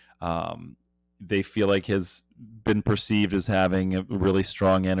or they feel like has been perceived as having a really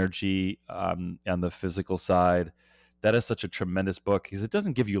strong energy on the physical side, that is such a tremendous book because it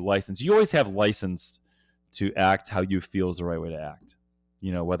doesn't give you license. You always have license to act how you feel is the right way to act.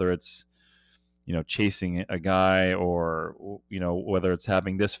 Whether it's, chasing a guy or, whether it's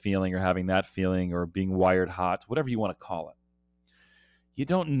having this feeling or having that feeling or being wired hot, whatever you want to call it. You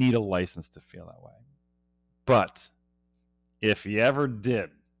don't need a license to feel that way. But If you ever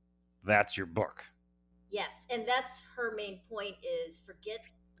did, that's your book. Yes, and that's her main point is forget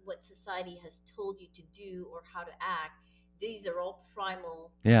what society has told you to do or how to act. These are all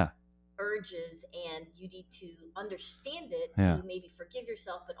primal Yeah. urges, and you need to understand it Yeah. to maybe forgive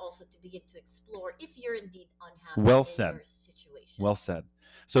yourself, but also to begin to explore if you're indeed unhappy Well in said. your situation. Well said.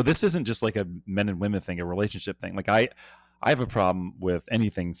 So this isn't just like a men and women thing, a relationship thing. Like I have a problem with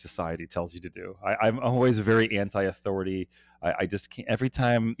anything society tells you to do. I'm always very anti-authority. I just can't. Every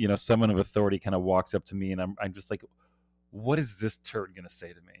time someone of authority kind of walks up to me, and I'm just like, what is this turd gonna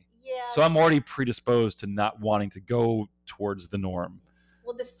say to me? Yeah. So I'm already predisposed to not wanting to go towards the norm.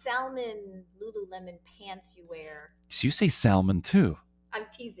 Well, the salmon Lululemon pants you wear. So you say salmon too? I'm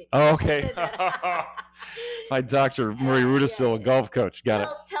teasing. Oh, okay. I said that. My Dr. Murray Rudisil, a golf coach. Got it.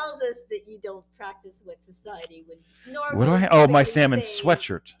 Tells us that you don't practice what society would normally. What do I? Oh, my salmon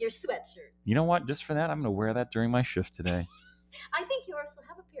sweatshirt. Your sweatshirt. You know what? Just for that, I'm going to wear that during my shift today. I think you also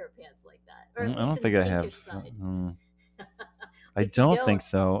have a pair of pants like that. Or I don't think I have. I don't think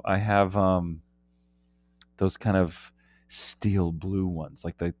so. I have those kind of steel blue ones,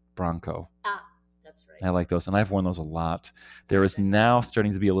 like the Bronco. Ah, that's right. I like those, and I've worn those a lot. There is now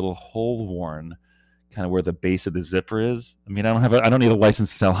starting to be a little hole worn, kind of where the base of the zipper is. I mean, I don't need a license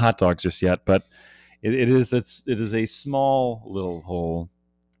to sell hot dogs just yet, but it is a small little hole,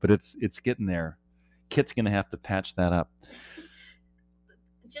 but it's getting there. Kit's gonna have to patch that up.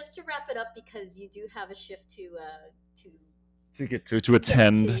 Just to wrap it up, because you do have a shift to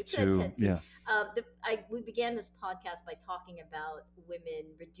attend. Yeah. We began this podcast by talking about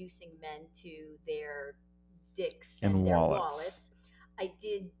women reducing men to their dicks and their wallets. I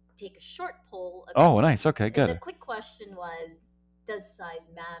did take a short poll. Nice. Okay, good. And the quick question was, does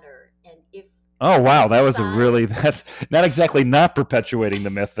size matter? And if that was that's not exactly not perpetuating the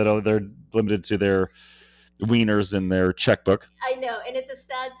myth that they're limited to their wieners in their checkbook. I know, and it's a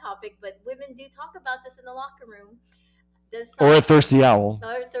sad topic, but women do talk about this in the locker room. Or a thirsty owl.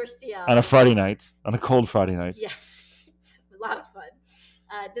 On a Friday night, on a cold Friday night. Yes, a lot of fun.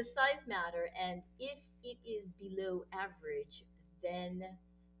 Does size matter? And if it is below average, then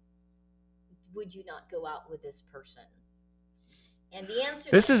would you not go out with this person? And the answer.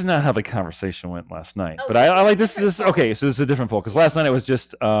 This is not how the conversation went last night, but I like this. Okay, so this is a different poll because last night it was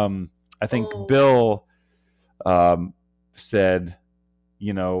just I think Bill said,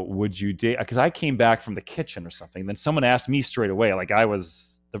 would you date? Because I came back from the kitchen or something. Then someone asked me straight away, like I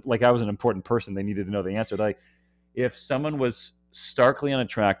was an important person. They needed to know the answer. Like, if someone was starkly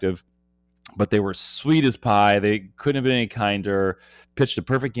unattractive, but they were sweet as pie, they couldn't have been any kinder, pitched a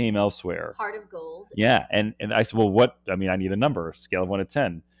perfect game elsewhere. Heart of gold. Yeah, and I said, well, what? I mean, I need a number, scale of 1 to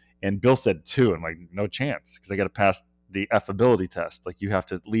 10. And Bill said 2. I'm like, no chance, because I got to pass the affability test. Like, you have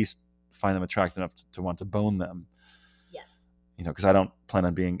to at least find them attractive enough to want to bone them. Because I don't plan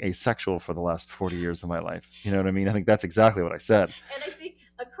on being asexual for the last 40 years of my life. You know what I mean? I think that's exactly what I said. And I think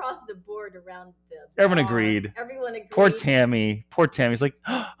across the board around everyone agreed. Everyone agreed. Poor Tammy's like,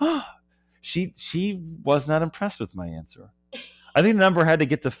 oh, she was not impressed with my answer. I think the number had to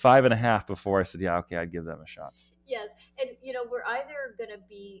get to 5.5 before I said, yeah, okay, I'd give them a shot. Yes. And, we're either going to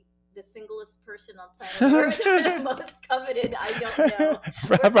be the singlest person on planet Earth or the most coveted. I don't know.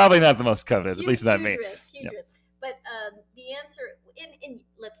 Probably not the most coveted, at least not me. Huge risk. But the answer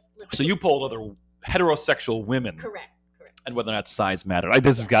let's. So you polled other heterosexual women, correct, and whether or not size mattered.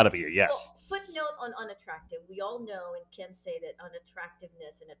 This has got to be a yes. Well, footnote on unattractive. We all know and can say that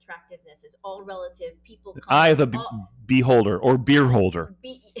unattractiveness and attractiveness is all relative. People. Eye of the beholder or beer holder.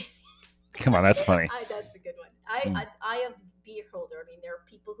 Come on, that's funny. That's a good one. Eye of the beer holder. I mean, there are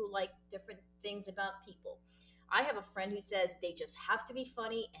people who like different things about people. I have a friend who says they just have to be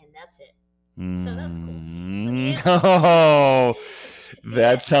funny, and that's it. So that's cool.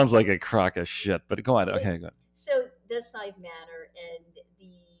 That sounds like a crock of shit. But go on. Okay, go on. So does size matter? And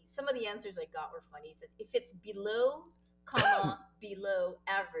some of the answers I got were funny. So if it's below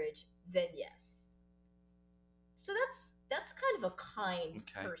average, then yes. So that's kind of a kind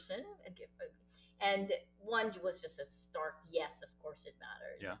person. And one was just a stark yes. Of course, it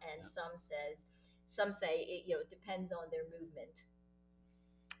matters. Yeah, and some say it depends on their movement.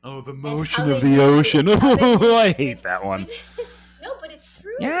 Oh, the motion of the ocean. Oh, I hate that one. No, but it's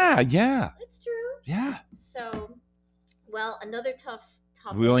true. Yeah. It's true. Yeah. So, another tough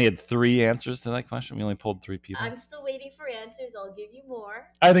topic. We only had 3 answers to that question. We only polled 3 people. I'm still waiting for answers. I'll give you more.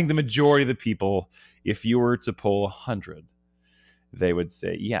 I think the majority of the people, if you were to poll 100, they would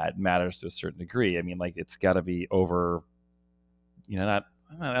say, yeah, it matters to a certain degree. I mean, like, it's got to be over, I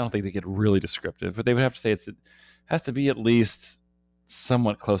don't think they get really descriptive, but they would have to say it has to be at least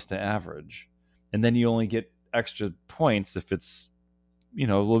somewhat close to average, and then you only get extra points if it's, a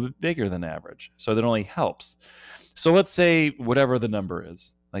little bit bigger than average. So that only helps. So let's say whatever the number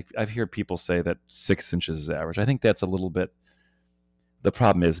is. Like I've heard people say that 6 inches is average. I think that's a little bit. The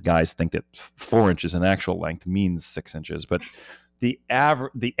problem is guys think that 4 inches in actual length means 6 inches, but the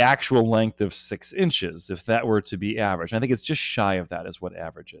actual length of 6 inches, if that were to be average, I think it's just shy of that is what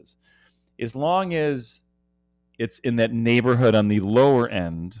average is. As long as it's in that neighborhood on the lower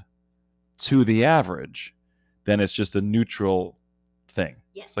end to the average, then it's just a neutral thing.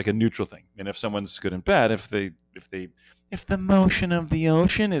 Yes. It's like a neutral thing. And if someone's good in bed, if the motion of the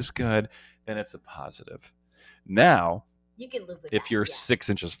ocean is good, then it's a positive. Now, you can live with if that, you're 6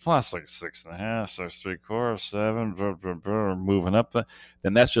 inches plus, like 6.5, 6.75, 7, moving up,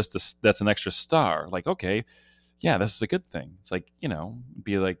 then that's an extra star. Like, okay, yeah, this is a good thing. It's like,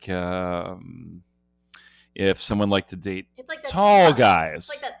 be like if someone liked to date tall guys. It's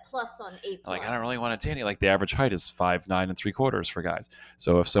like that plus on A+. Like, I don't really want to date any. Like, the average height is 5'9 3/4" for guys.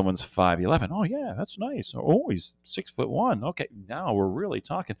 So if someone's 5'11", oh yeah, that's nice. Oh, he's 6'1". Okay, now we're really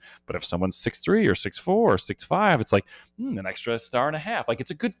talking. But if someone's 6'3" or 6'4" or 6'5", it's like an extra star and a half. Like,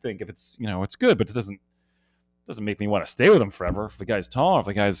 it's a good thing if it's it's good, but it doesn't make me want to stay with him forever. If the guy's tall, if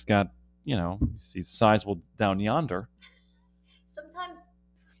the guy's got he's sizable down yonder. Sometimes.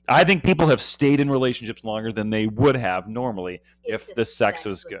 I think people have stayed in relationships longer than they would have normally if the sex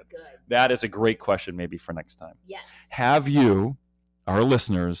was good. That is a great question maybe for next time. Yes. Have you, our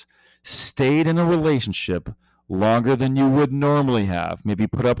listeners, stayed in a relationship longer than you would normally have? Maybe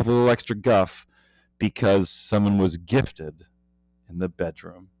put up with a little extra guff because someone was gifted in the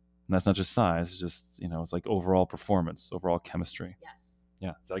bedroom. And that's not just size, it's just, it's like overall performance, overall chemistry. Yes.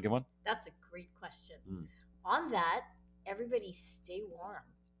 Yeah. Is that a good one? That's a great question. On that, everybody stay warm.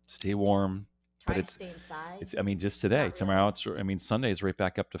 Stay warm. Try to stay inside. It's just today. Really. Tomorrow, Sunday is right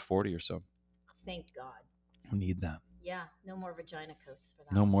back up to 40 or so. Thank God. We need that. Yeah, no more vagina coats for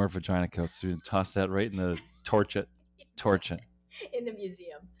that. No more vagina coats. Toss that right in the torch it. In the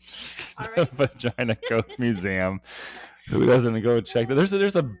museum. All right. Vagina coat museum. Who doesn't go check that?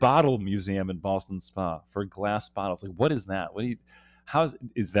 There's a bottle museum in Boston Spa for glass bottles. Like, what is that?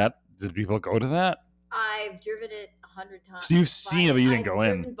 Is that? Did people go to that? I've driven it 100 times. So you've seen it, but you didn't go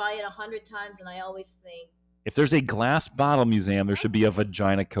in. I've driven by it 100 times, and I always think, if there's a glass bottle museum, there should be a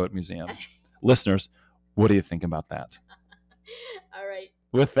vagina coat museum. Listeners, what do you think about that? All right.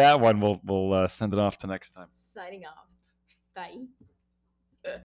 With that one, we'll send it off to next time. Signing off. Bye.